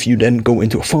that if you then go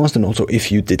into a fast, and also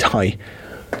if you did high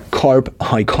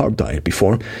carb diet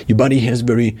before, your body has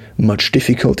very much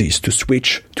difficulties to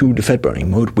switch to the fat burning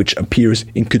mode, which appears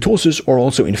in ketosis or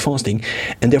also in fasting.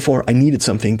 And therefore I needed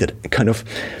something that kind of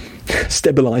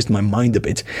stabilized my mind a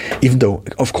bit, even though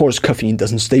of course caffeine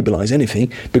doesn't stabilize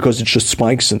anything, because it just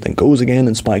spikes and then goes again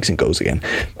and spikes and goes again.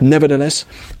 Nevertheless,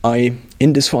 I,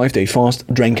 in this 5-day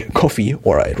fast, drank coffee,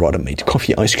 or I rather made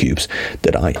coffee ice cubes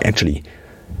that I actually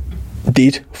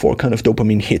did for kind of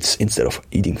dopamine hits instead of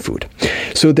eating food.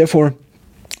 So therefore,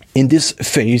 in this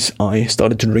phase, I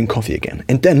started to drink coffee again.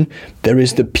 And then there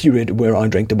is the period where I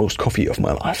drank the most coffee of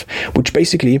my life, which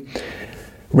basically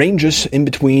ranges in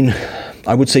between,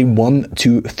 I would say, 1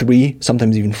 to 3,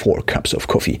 sometimes even 4 cups of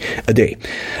coffee a day.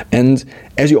 And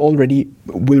as you already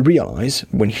will realize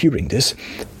when hearing this,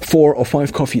 4 or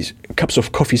 5 cups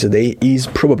of coffees a day is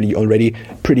probably already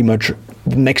pretty much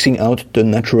maxing out the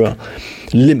natural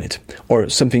limit, or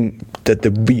something that the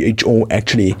WHO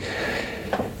actually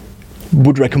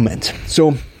would recommend.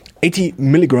 So 80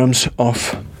 milligrams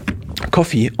of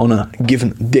coffee on a given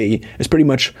day is pretty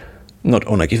much, not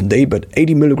on a given day, but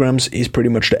 80 milligrams is pretty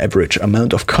much the average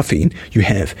amount of caffeine you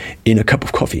have in a cup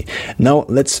of coffee. Now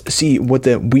let's see what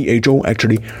the WHO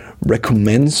actually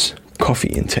recommends coffee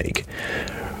intake.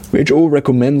 WHO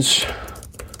recommends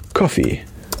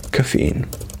caffeine.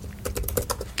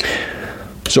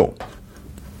 So,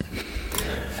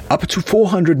 up to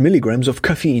 400 milligrams of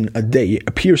caffeine a day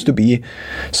appears to be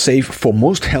safe for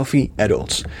most healthy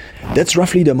adults. That's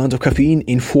roughly the amount of caffeine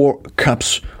in 4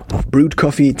 cups of brewed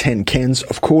coffee, 10 cans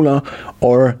of cola,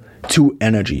 or 2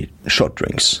 energy shot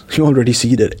drinks. You already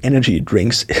see that energy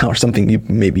drinks are something you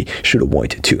maybe should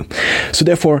avoid too. So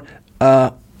therefore,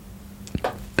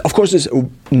 of course, this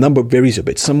number varies a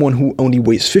bit. Someone who only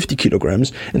weighs 50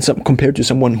 kilograms and compared to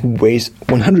someone who weighs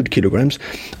 100 kilograms,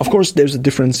 of course, there's a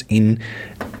difference in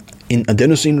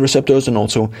adenosine receptors, and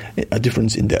also a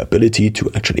difference in the ability to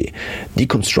actually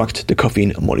deconstruct the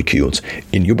caffeine molecules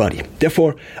in your body.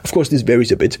 Therefore, of course, this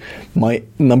varies a bit. My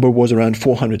number was around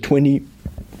 420,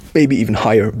 maybe even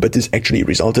higher, but this actually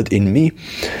resulted in me,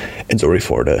 and sorry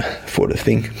for the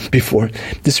thing before,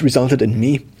 this resulted in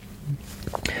me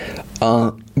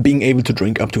being able to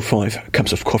drink up to 5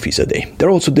 cups of coffees a day. There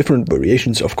are also different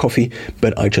variations of coffee,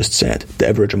 but I just said the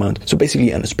average amount. So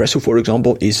basically an espresso, for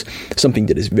example, is something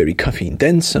that is very caffeine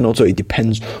dense, and also it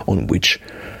depends on which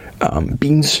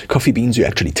coffee beans you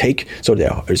actually take. So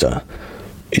there are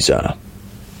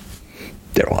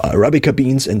Arabica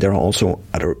beans, and there are also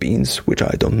other beans which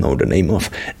I don't know the name of,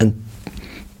 and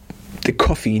the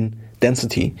caffeine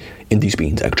density in these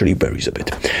beans actually varies a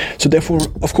bit. So therefore,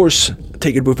 of course,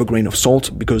 take it with a grain of salt,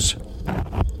 because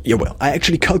I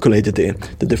actually calculated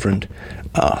the different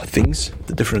things,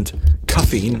 the different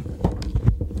caffeine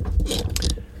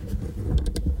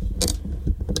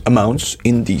amounts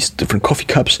in these different coffee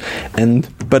cups,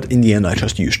 but in the end I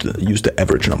just used the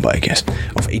average number, I guess,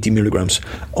 of 80 milligrams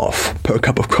per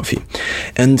cup of coffee.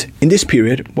 And in this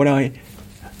period, what I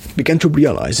began to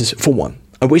realize is, for one,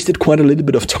 I wasted quite a little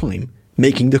bit of time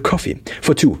making the coffee.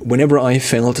 For two, whenever I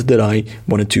felt that I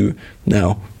wanted to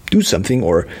now do something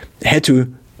or had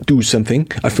to do something,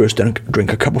 I first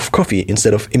drink a cup of coffee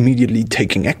instead of immediately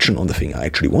taking action on the thing I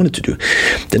actually wanted to do.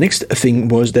 The next thing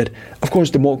was that, of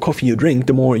course, the more coffee you drink,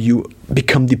 the more you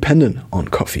become dependent on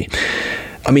coffee.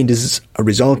 I mean, this is a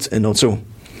result and also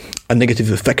a negative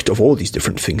effect of all these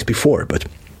different things before, but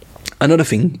another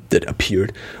thing that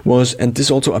appeared was, and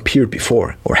this also appeared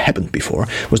before, or happened before,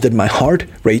 was that my heart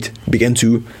rate began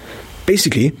to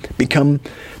basically become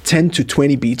 10 to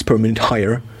 20 beats per minute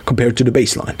higher compared to the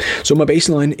baseline. So my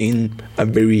baseline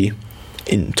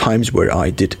in times where I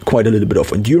did quite a little bit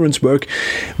of endurance work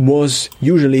was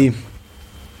usually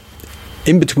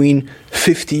in between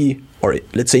 50 or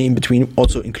let's say in between,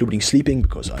 also including sleeping,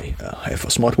 because I have a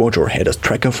smartwatch or had a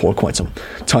tracker for quite some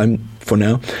time for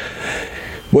now,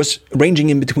 was ranging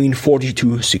in between 40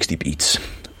 to 60 beats.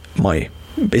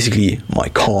 Basically my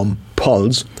calm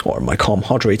pulse or my calm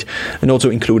heart rate, and also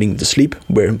including the sleep,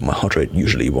 where my heart rate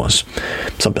usually was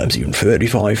sometimes even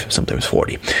 35, sometimes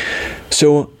 40.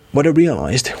 So what I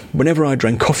realized, whenever I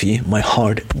drank coffee, my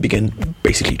heart began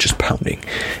basically just pounding.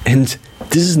 And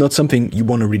this is not something you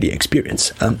want to really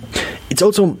experience. It's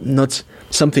also not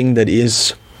something that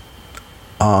is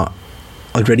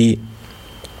already,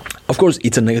 of course,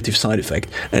 it's a negative side effect.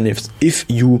 And if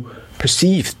you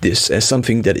perceive this as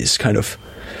something that is kind of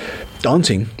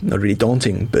daunting, not really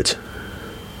daunting, but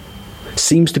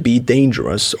seems to be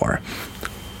dangerous, or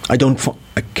I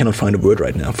cannot find a word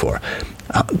right now for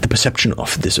the perception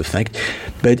of this effect,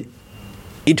 but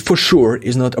it for sure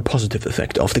is not a positive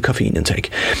effect of the caffeine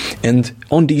intake. And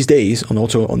on these days, and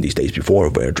also on these days before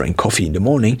where I drank coffee in the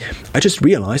morning, I just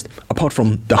realized, apart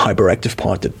from the hyperactive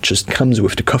part that just comes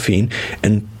with the caffeine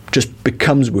and just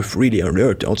becomes with really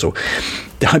alert, also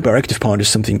the hyperactive part is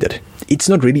something that it's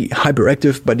not really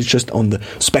hyperactive, but it's just on the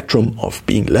spectrum of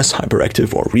being less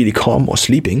hyperactive or really calm or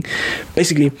sleeping.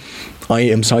 Basically, I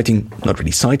am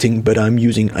but I'm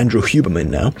using Andrew Huberman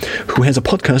now, who has a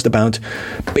podcast about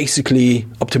basically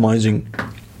optimizing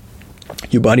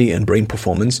your body and brain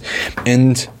performance.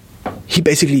 And he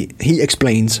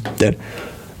explains that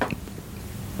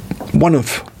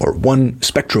one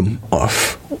spectrum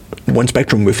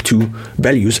with two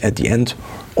values at the end,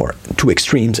 or two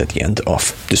extremes at the end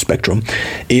of the spectrum,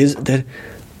 is that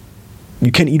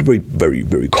you can either be very,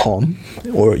 very calm,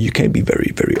 or you can be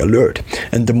very, very alert.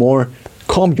 And the more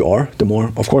calm you are, the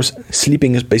more, of course,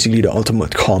 sleeping is basically the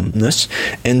ultimate calmness,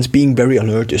 and being very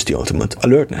alert is the ultimate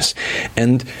alertness.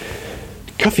 And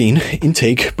caffeine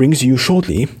intake brings you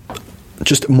shortly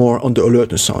just more on the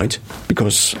alertness side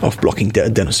because of blocking the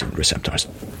adenosine receptors.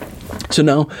 So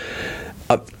now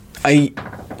I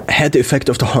had the effect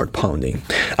of the heart pounding.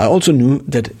 I also knew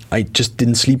that I just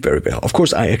didn't sleep very well. Of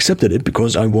course, I accepted it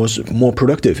because I was more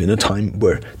productive in a time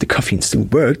where the caffeine still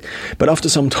worked. But after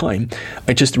some time,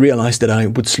 I just realized that I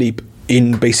would sleep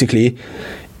in the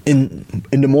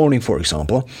morning, for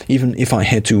example, even if I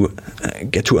had to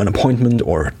get to an appointment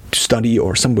or to study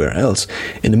or somewhere else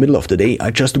in the middle of the day, I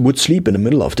just would sleep in the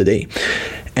middle of the day.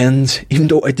 And even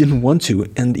though I didn't want to,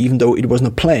 and even though it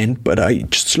wasn't planned, but I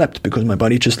just slept because my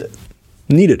body just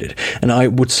needed it. And I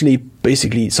would sleep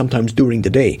basically sometimes during the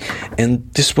day. And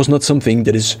this was not something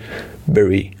that is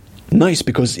very nice,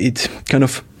 because it kind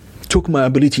of took my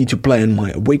ability to plan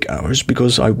my awake hours,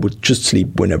 because I would just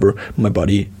sleep whenever my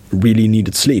body really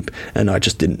needed sleep, and I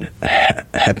just didn't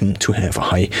happen to have a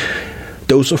high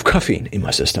dose of caffeine in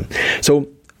my system. So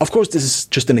of course this is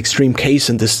just an extreme case,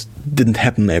 and this didn't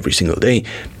happen every single day,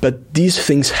 but these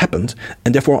things happened,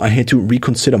 and therefore I had to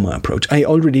reconsider my approach. I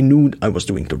already knew I was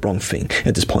doing the wrong thing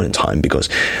at this point in time, because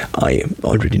I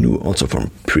already knew also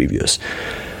from previous.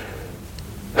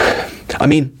 I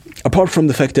mean, apart from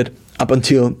the fact that up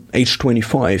until age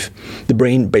 25, the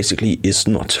brain basically is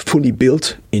not fully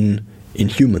built in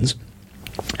humans.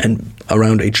 And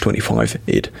around age 25,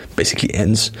 it basically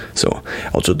ends. So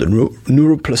also the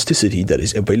neuroplasticity that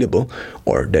is available,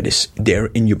 or that is there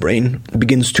in your brain,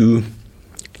 begins to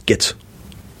get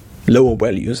lower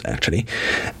values, actually.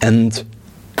 And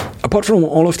apart from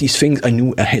all of these things, I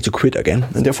knew I had to quit again.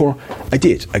 And therefore, I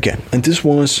did again. And this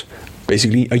was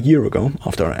basically a year ago,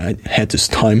 after I had this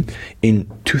time in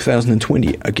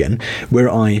 2020 again, where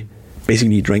I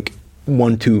basically drank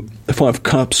 1 to 5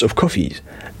 cups of coffee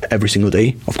every single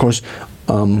day. Of course,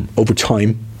 over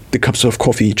time, the cups of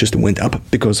coffee just went up,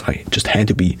 because I just had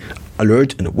to be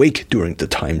alert and awake during the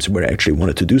times where I actually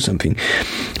wanted to do something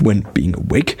when being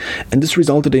awake. And this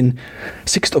resulted in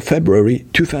 6th of February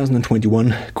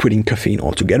 2021 quitting caffeine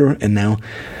altogether. And now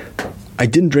I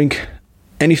didn't drink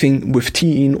anything with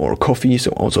tea in or coffee,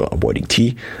 so also avoiding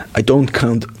tea. I don't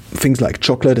count things like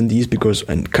chocolate and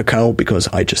cacao, because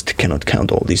I just cannot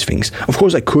count all these things. Of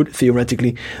course I could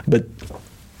theoretically, but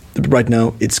right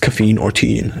now it's caffeine or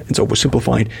tea, and it's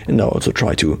oversimplified. And I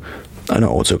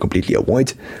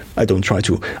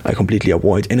completely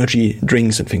avoid energy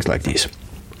drinks and things like these.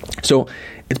 So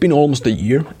it's been almost a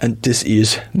year, and this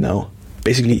is now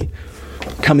basically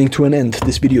coming to an end.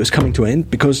 This video is coming to an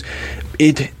end, because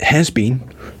it has been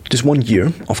this 1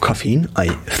 year of caffeine. I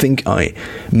think I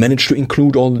managed to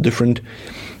include all the different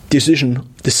decision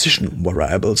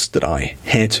variables that I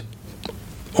had,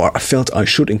 or I felt I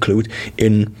should include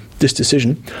in this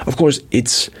decision. Of course,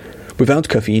 it's without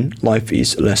caffeine, life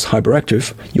is less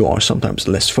hyperactive. You are sometimes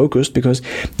less focused, because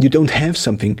you don't have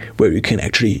something where you can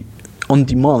actually on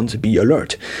demand be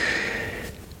alert.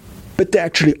 But there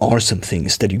actually are some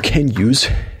things that you can use,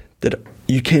 that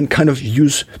you can kind of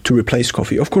use to replace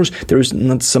coffee. Of course, there is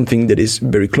not something that is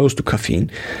very close to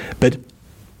caffeine, but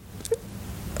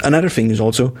another thing is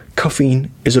also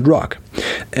caffeine is a drug.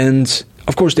 And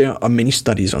of course, there are many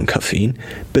studies on caffeine,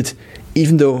 but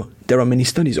even though there are many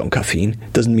studies on caffeine,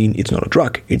 doesn't mean it's not a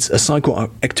drug. It's a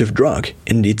psychoactive drug,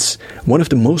 and it's one of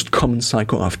the most common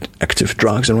psychoactive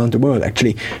drugs around the world.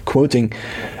 Actually, quoting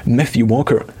Matthew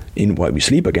Walker in Why We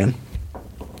Sleep Again,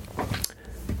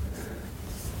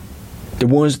 there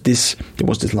was this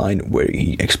line where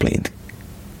he explained,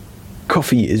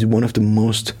 coffee is one of the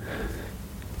most...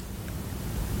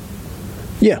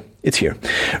 Yeah, it's here.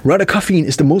 Rather, caffeine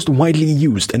is the most widely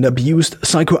used and abused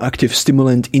psychoactive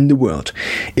stimulant in the world.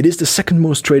 It is the second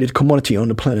most traded commodity on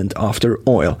the planet after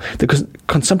oil. The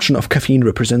consumption of caffeine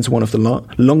represents one of the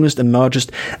longest and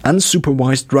largest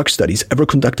unsupervised drug studies ever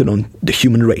conducted on the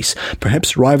human race,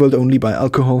 perhaps rivaled only by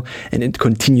alcohol, and it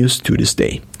continues to this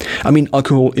day. I mean,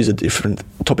 alcohol is a different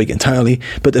topic entirely,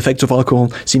 but the effects of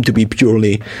alcohol seem to be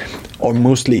purely or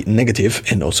mostly negative,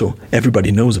 and also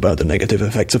everybody knows about the negative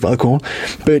effects of alcohol.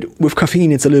 But with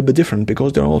caffeine, it's a little bit different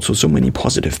because there are also so many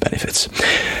positive benefits.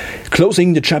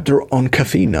 Closing the chapter on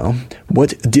caffeine now,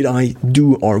 what did I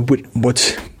do, or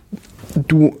what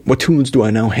tools do I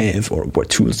now have, or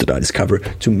what tools did I discover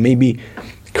to maybe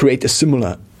create a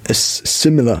similar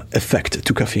effect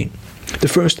to caffeine? The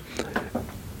first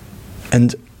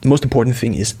and most important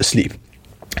thing is sleep.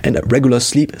 And a regular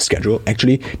sleep schedule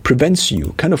actually prevents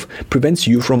you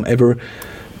from ever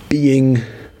being,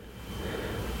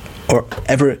 or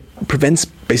ever prevents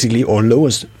basically, or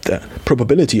lowers the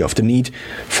probability of the need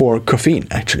for caffeine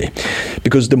actually.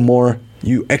 Because the more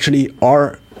you actually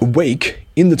are awake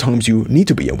in the times you need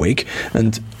to be awake,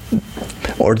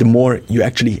 or the more you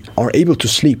actually are able to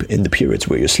sleep in the periods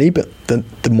where you sleep, then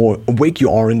the more awake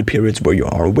you are in the periods where you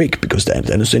are awake, because the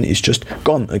adenosine is just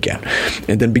gone again,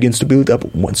 and then begins to build up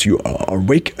once you are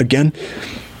awake again.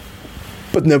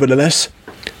 But nevertheless,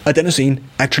 adenosine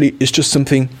actually is just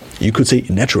something you could say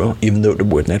natural, even though the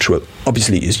word natural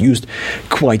obviously is used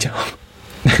quite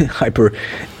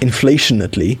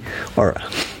hyper-inflationately, or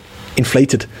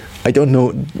inflated. I don't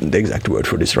know the exact word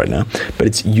for this right now, but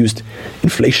it's used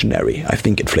inflationary. I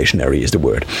think inflationary is the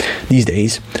word these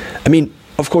days. I mean,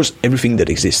 of course, everything that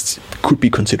exists could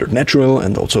be considered natural,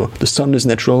 and also the sun is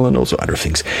natural, and also other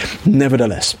things.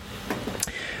 Nevertheless,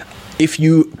 if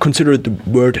you consider the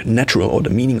word natural, or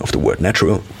the meaning of the word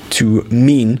natural, to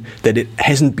mean that it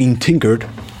hasn't been tinkered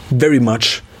very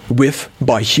much with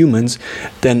by humans,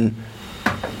 then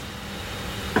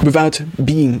without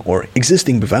being, or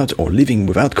existing without, or living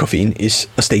without caffeine is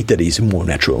a state that is more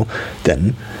natural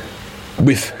than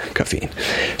with caffeine.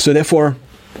 So therefore,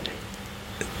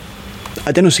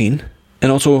 adenosine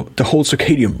and also the whole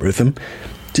circadian rhythm,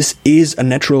 this is a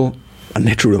natural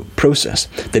process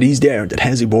that is there, that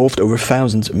has evolved over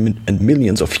thousands and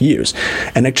millions of years,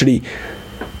 and actually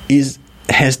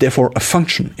has therefore a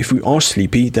function. If we are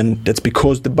sleepy, then that's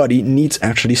because the body needs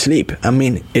actually sleep. I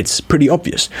mean, it's pretty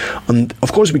obvious. And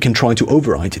of course we can try to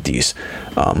override these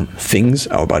things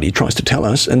our body tries to tell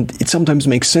us, and it sometimes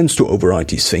makes sense to override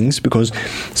these things, because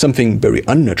something very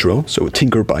unnatural, so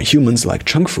tinkered by humans like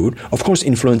junk food, of course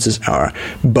influences our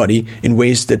body in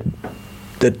ways that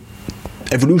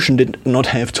evolution did not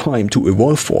have time to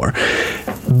evolve for.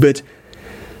 But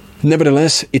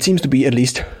nevertheless, it seems to be, at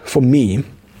least for me,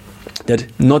 that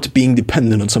not being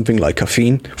dependent on something like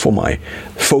caffeine for my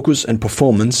focus and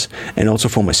performance, and also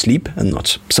for my sleep, and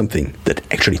not something that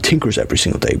actually tinkers every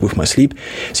single day with my sleep,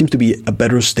 seems to be a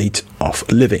better state of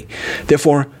living.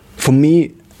 Therefore, for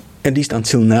me, at least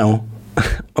until now,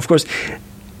 of course,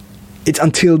 it's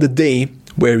until the day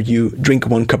where you drink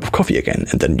one cup of coffee again,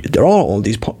 and then there are all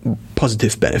these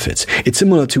positive benefits. It's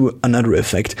similar to another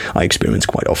effect I experience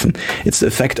quite often. It's the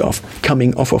effect of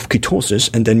coming off of ketosis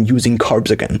and then using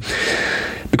carbs again.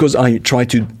 Because I try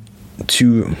to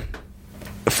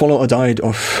follow a diet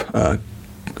of a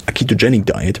ketogenic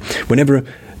diet, whenever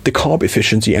the carb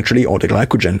efficiency actually, or the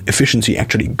glycogen efficiency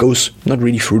actually goes not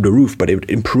really through the roof, but it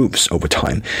improves over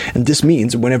time. And this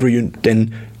means whenever you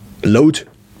then load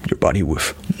your body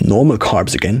with normal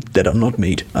carbs again that are not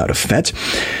made out of fat,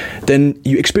 then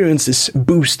you experience this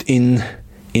boost in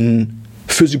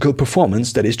physical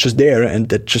performance that is just there, and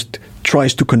that just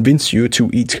tries to convince you to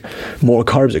eat more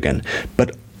carbs again.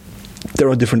 But there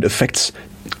are different effects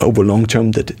over long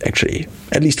term that actually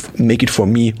at least make it for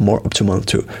me more optimal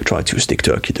to try to stick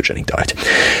to a ketogenic diet.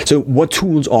 So what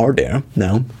tools are there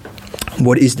now?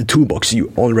 What is the toolbox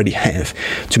you already have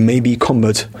to maybe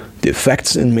combat the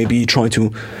effects, and maybe try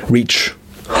to reach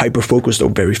hyper-focused or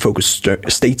very focused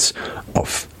states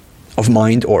of of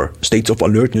mind or states of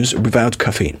alertness without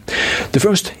caffeine. The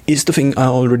first is the thing I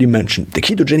already mentioned. The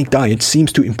ketogenic diet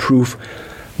seems to improve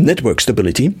network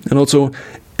stability and also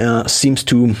seems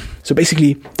to, so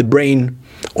basically the brain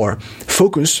or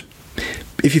focus,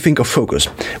 if you think of focus,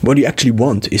 what you actually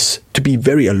want is to be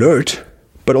very alert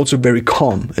but also very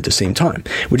calm at the same time,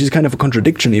 which is kind of a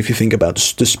contradiction if you think about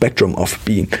the spectrum of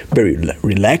being very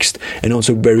relaxed and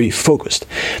also very focused.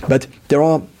 But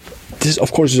this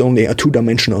of course is only a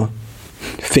two-dimensional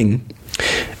thing.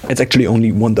 It's actually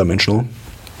only one-dimensional.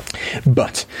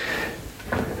 But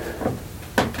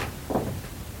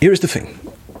here's the thing,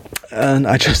 and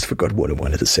I just forgot what I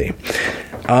wanted to say.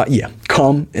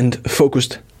 Calm and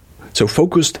focused. So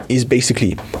focused is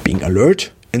basically being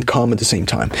alert and calm at the same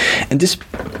time. And this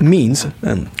means,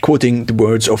 quoting the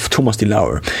words of Thomas de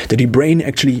Lauer, that your brain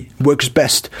actually works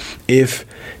best if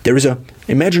there is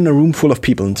imagine a room full of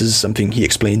people, and this is something he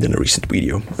explained in a recent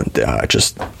video, and I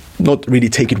just not really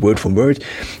take it word for word.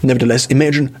 Nevertheless,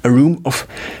 imagine a room of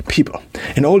people,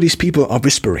 and all these people are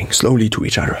whispering slowly to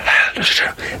each other.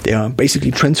 They are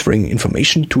basically transferring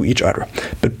information to each other,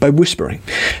 but by whispering.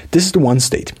 This is the one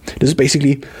state. This is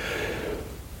basically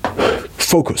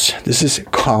focus. This is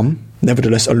calm,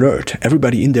 nevertheless alert.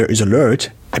 Everybody in there is alert.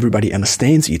 Everybody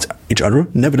understands each other.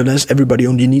 Nevertheless, everybody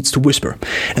only needs to whisper.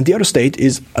 And the other state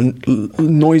is a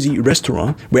noisy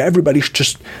restaurant where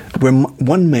where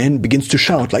one man begins to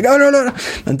shout like, oh, no,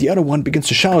 and the other one begins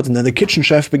to shout, and then the kitchen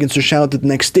chef begins to shout at the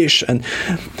next dish, and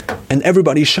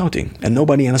everybody is shouting, and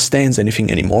nobody understands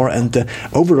anything anymore. And the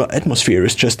overall atmosphere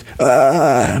is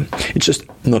it's just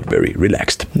not very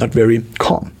relaxed, not very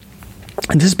calm.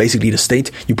 And this is basically the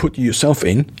state you put yourself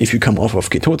in if you come off of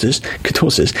ketosis,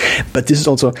 but this is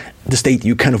also the state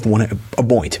you kind of want to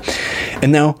avoid.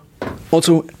 And now,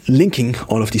 also linking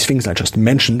all of these things I just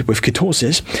mentioned with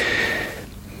ketosis,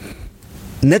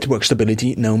 network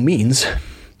stability now means,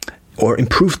 or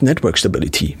improved network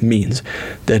stability means,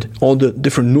 that all the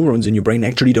different neurons in your brain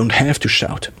actually don't have to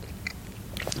shout.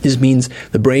 This means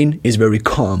the brain is very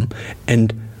calm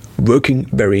and working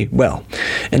very well.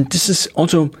 And this is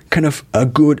also kind of a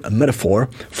good metaphor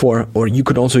for, or you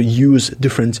could also use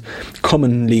different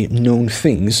commonly known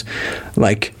things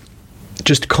like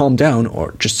just calm down,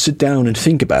 or just sit down and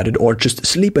think about it, or just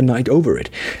sleep a night over it.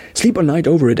 Sleep a night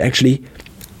over it actually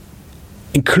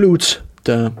includes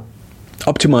the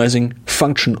optimizing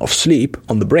function of sleep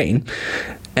on the brain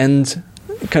and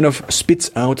kind of spits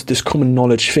out this common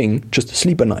knowledge thing, just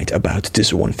sleep a night about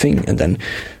this one thing, and then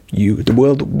the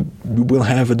world will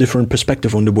have a different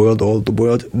perspective on the world, or the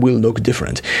world will look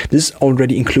different. This is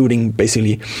already including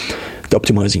basically the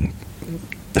optimizing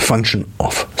the function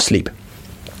of sleep.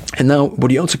 And now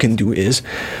what you also can do is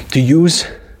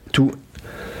to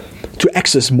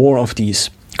access more of these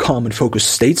calm and focused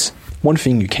states. One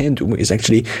thing you can do is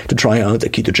actually to try out a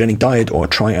ketogenic diet or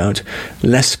try out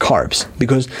less carbs,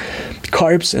 because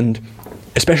carbs, and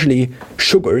especially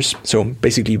sugars, so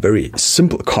basically very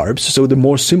simple carbs, so the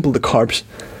more simple the carbs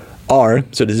are,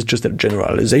 so this is just a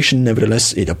generalization,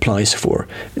 nevertheless it applies for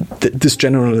this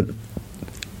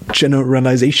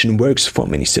generalization works for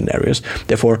many scenarios,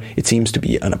 therefore it seems to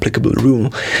be an applicable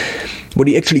rule. What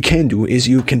you actually can do is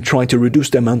you can try to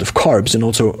reduce the amount of carbs and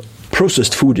also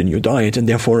processed food in your diet, and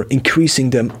therefore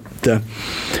increasing the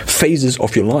phases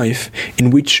of your life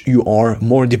in which you are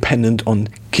more dependent on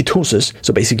ketosis,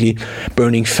 so basically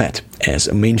burning fat as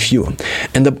a main fuel.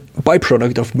 And the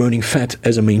byproduct of burning fat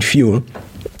as a main fuel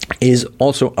is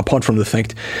also, apart from the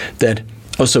fact that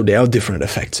also there are different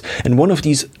effects, and one of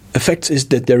these effects is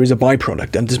that there is a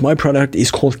byproduct, and this byproduct is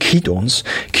called ketones,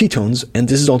 and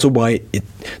this is also why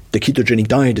the ketogenic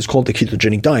diet is called the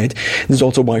ketogenic diet. This is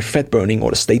also why fat burning, or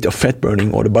the state of fat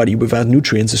burning, or the body without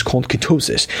nutrients, is called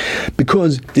ketosis,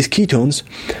 because these ketones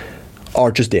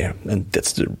are just there, and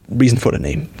that's the reason for the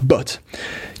name. But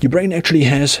your brain actually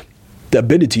has the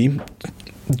ability,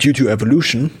 due to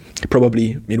evolution,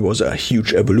 probably it was a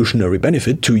huge evolutionary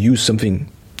benefit to use something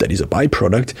that is a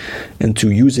byproduct and to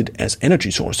use it as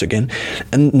energy source again.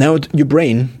 And now your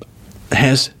brain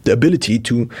has the ability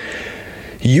to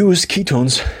use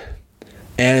ketones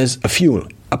as a fuel.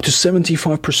 Up to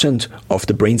 75% of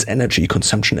the brain's energy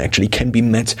consumption actually can be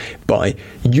met by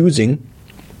using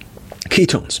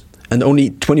ketones. And only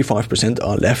 25%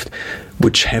 are left,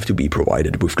 which have to be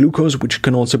provided with glucose, which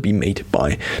can also be made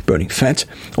by burning fat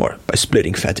or by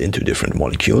splitting fat into different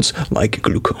molecules like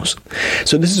glucose.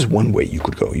 So this is one way you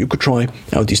could go. You could try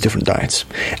out these different diets.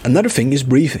 Another thing is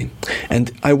breathing. And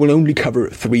I will only cover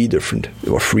three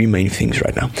main things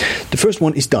right now. The first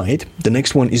one is diet. The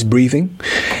next one is breathing.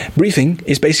 Breathing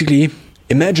is basically,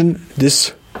 imagine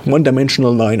this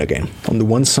one-dimensional line again. On the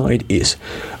one side is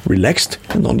relaxed,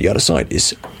 and on the other side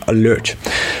is alert.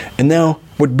 And now,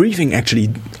 what breathing actually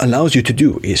allows you to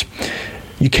do is,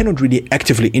 you cannot really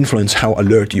actively influence how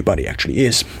alert your body actually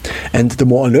is. And the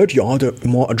more alert you are, the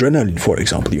more adrenaline, for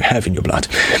example, you have in your blood.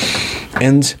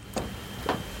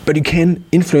 But you can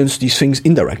influence these things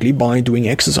indirectly by doing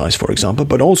exercise, for example,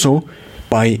 but also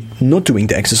by not doing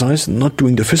the exercise, not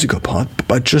doing the physical part,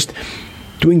 but just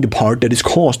doing the part that is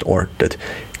caused, or that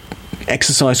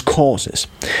exercise causes,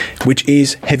 which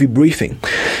is heavy breathing.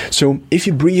 So if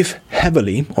you breathe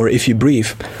heavily, or if you breathe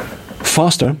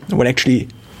faster, what actually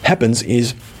happens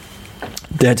is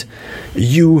that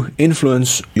you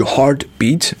influence your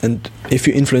heartbeat. And if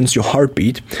you influence your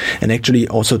heartbeat, and actually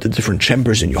also the different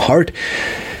chambers in your heart,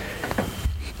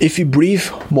 if you breathe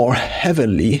more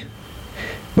heavily,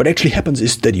 what actually happens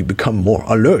is that you become more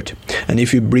alert. And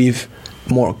if you breathe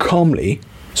more calmly,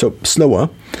 so slower,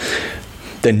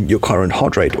 than your current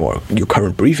heart rate or your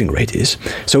current breathing rate is.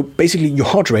 So basically your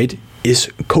heart rate is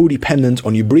codependent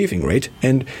on your breathing rate,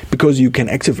 and because you can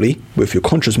actively, with your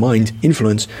conscious mind,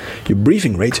 influence your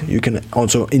breathing rate, you can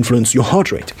also influence your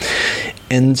heart rate.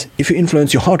 And if you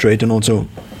influence your heart rate and also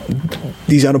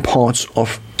these other parts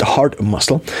of the heart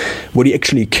muscle, what you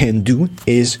actually can do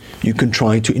is you can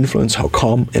try to influence how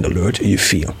calm and alert you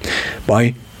feel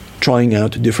by trying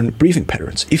out different breathing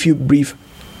patterns. If you breathe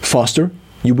faster,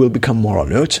 you will become more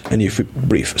alert, and if you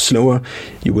breathe slower,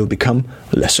 you will become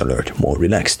less alert, more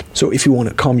relaxed. So if you want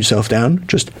to calm yourself down,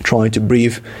 just try to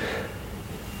breathe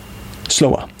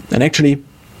slower. And actually,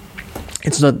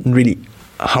 it's not really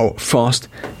how fast,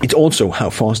 it's also how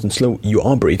fast and slow you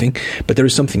are breathing, but there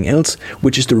is something else,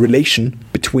 which is the relation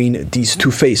between these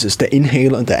two phases, the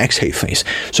inhale and the exhale phase.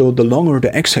 So the longer the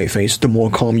exhale phase, the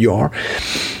more calm you are,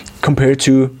 compared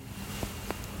to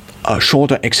a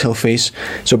shorter exhale phase.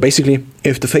 So basically,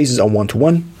 if the phases are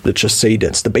 1-to-1, let's just say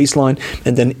that's the baseline,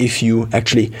 and then if you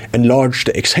actually enlarge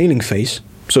the exhaling phase,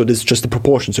 so this is just the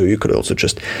proportion, so you could also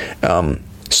just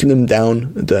slim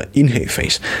down the inhale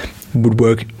phase, would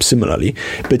work similarly.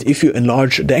 But if you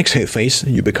enlarge the exhale phase,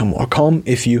 you become more calm.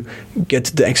 If you get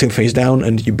the exhale phase down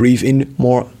and you breathe in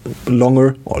more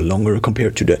longer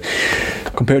compared to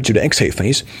the exhale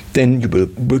phase, then you will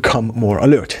become more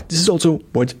alert. This is also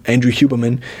what Andrew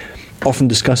Huberman often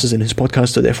discusses in his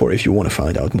podcast. So therefore, if you want to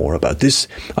find out more about this,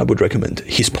 I would recommend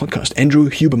his podcast. Andrew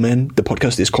Huberman, the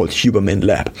podcast is called Huberman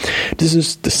Lab. This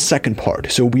is the second part.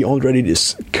 So we already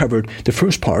discovered the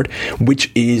first part,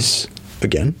 which is,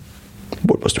 again,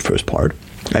 what was the first part?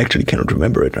 I actually cannot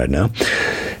remember it right now.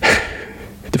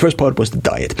 The first part was the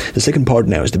diet. The second part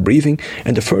now is the breathing.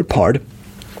 And the third part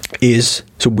is,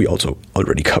 so we also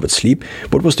already covered sleep.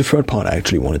 What was the third part I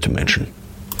actually wanted to mention?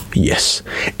 Yes,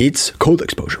 it's cold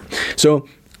exposure. So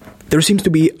there seems to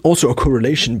be also a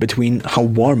correlation between how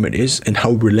warm it is and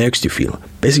how relaxed you feel.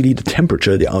 Basically the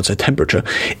temperature, the outside temperature,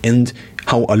 and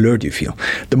how alert you feel.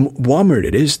 The warmer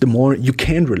it is, the more you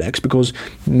can relax, because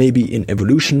maybe in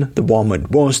evolution, the warmer it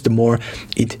was, the more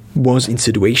it was in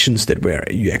situations that where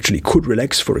you actually could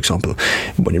relax. For example,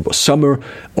 when it was summer,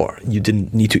 or you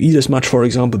didn't need to eat as much, for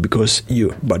example, because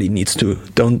your body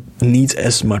don't need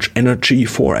as much energy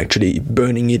for actually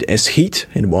burning it as heat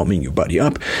and warming your body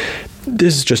up.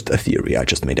 This is just a theory I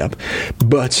just made up.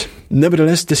 But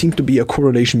nevertheless, there seems to be a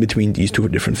correlation between these two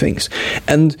different things.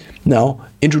 And now,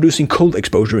 introducing cold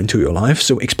exposure into your life,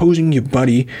 so exposing your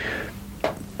body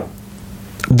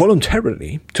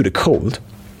voluntarily to the cold,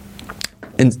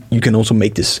 and you can also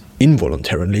make this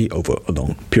involuntarily over a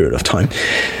long period of time.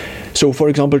 So, for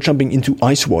example, jumping into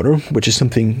ice water, which is a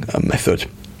method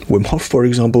Wim Hof, for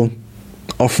example,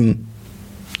 often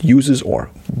uses, or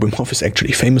Wim Hof is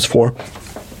actually famous for.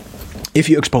 If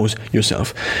you expose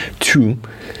yourself to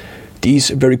these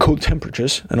very cold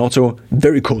temperatures, and also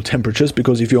very cold temperatures,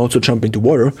 because if you also jump into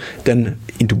water, then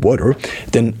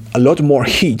a lot more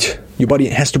heat, your body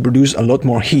has to produce a lot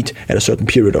more heat at a certain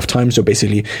period of time. So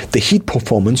basically, the heat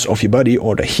performance of your body,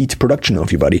 or the heat production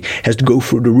of your body, has to go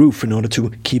through the roof in order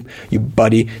to keep your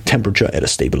body temperature at a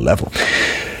stable level.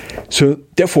 So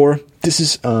therefore, this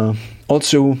is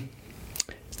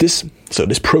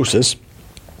this process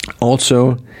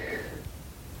also,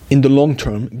 in the long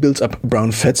term, builds up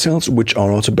brown fat cells, which are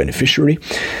also beneficiary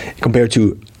compared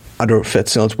to other fat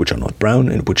cells which are not brown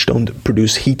and which don't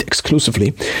produce heat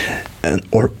exclusively,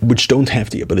 or which don't have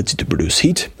the ability to produce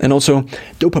heat. And also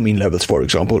dopamine levels, for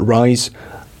example, rise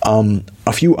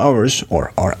a few hours,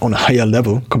 or are on a higher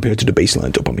level compared to the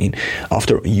baseline dopamine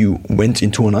after you went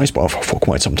into an ice bath for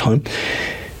quite some time.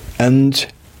 And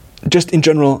just in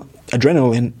general,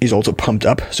 adrenaline is also pumped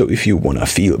up. So if you want to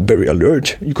feel very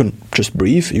alert, you can just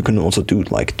breathe. You can also do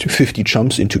like 50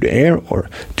 jumps into the air or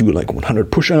do like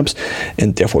 100 push-ups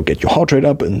and therefore get your heart rate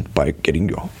up. And by getting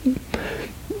your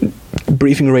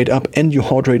breathing rate up and your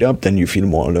heart rate up, then you feel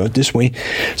more alert this way.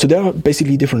 So there are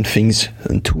basically different things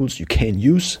and tools you can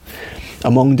use.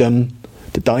 Among them,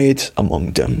 the diet.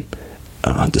 Among them,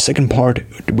 the second part,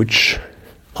 which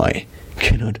I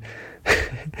cannot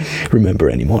remember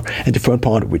anymore, and the third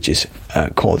part, which is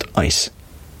called ICE,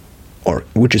 or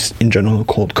which is in general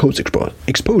called cold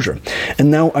exposure. And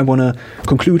now I want to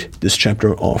conclude this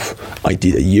chapter of I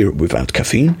did a year without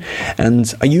caffeine,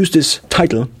 and I use this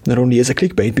title not only as a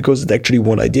clickbait because it's actually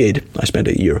what I did. I spent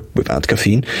a year without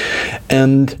caffeine,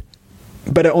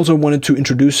 but I also wanted to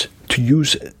introduce to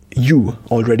use you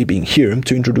already being here,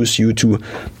 to introduce you to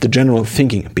the general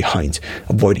thinking behind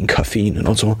avoiding caffeine and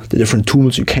also the different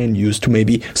tools you can use to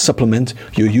maybe supplement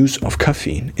your use of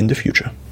caffeine in the future.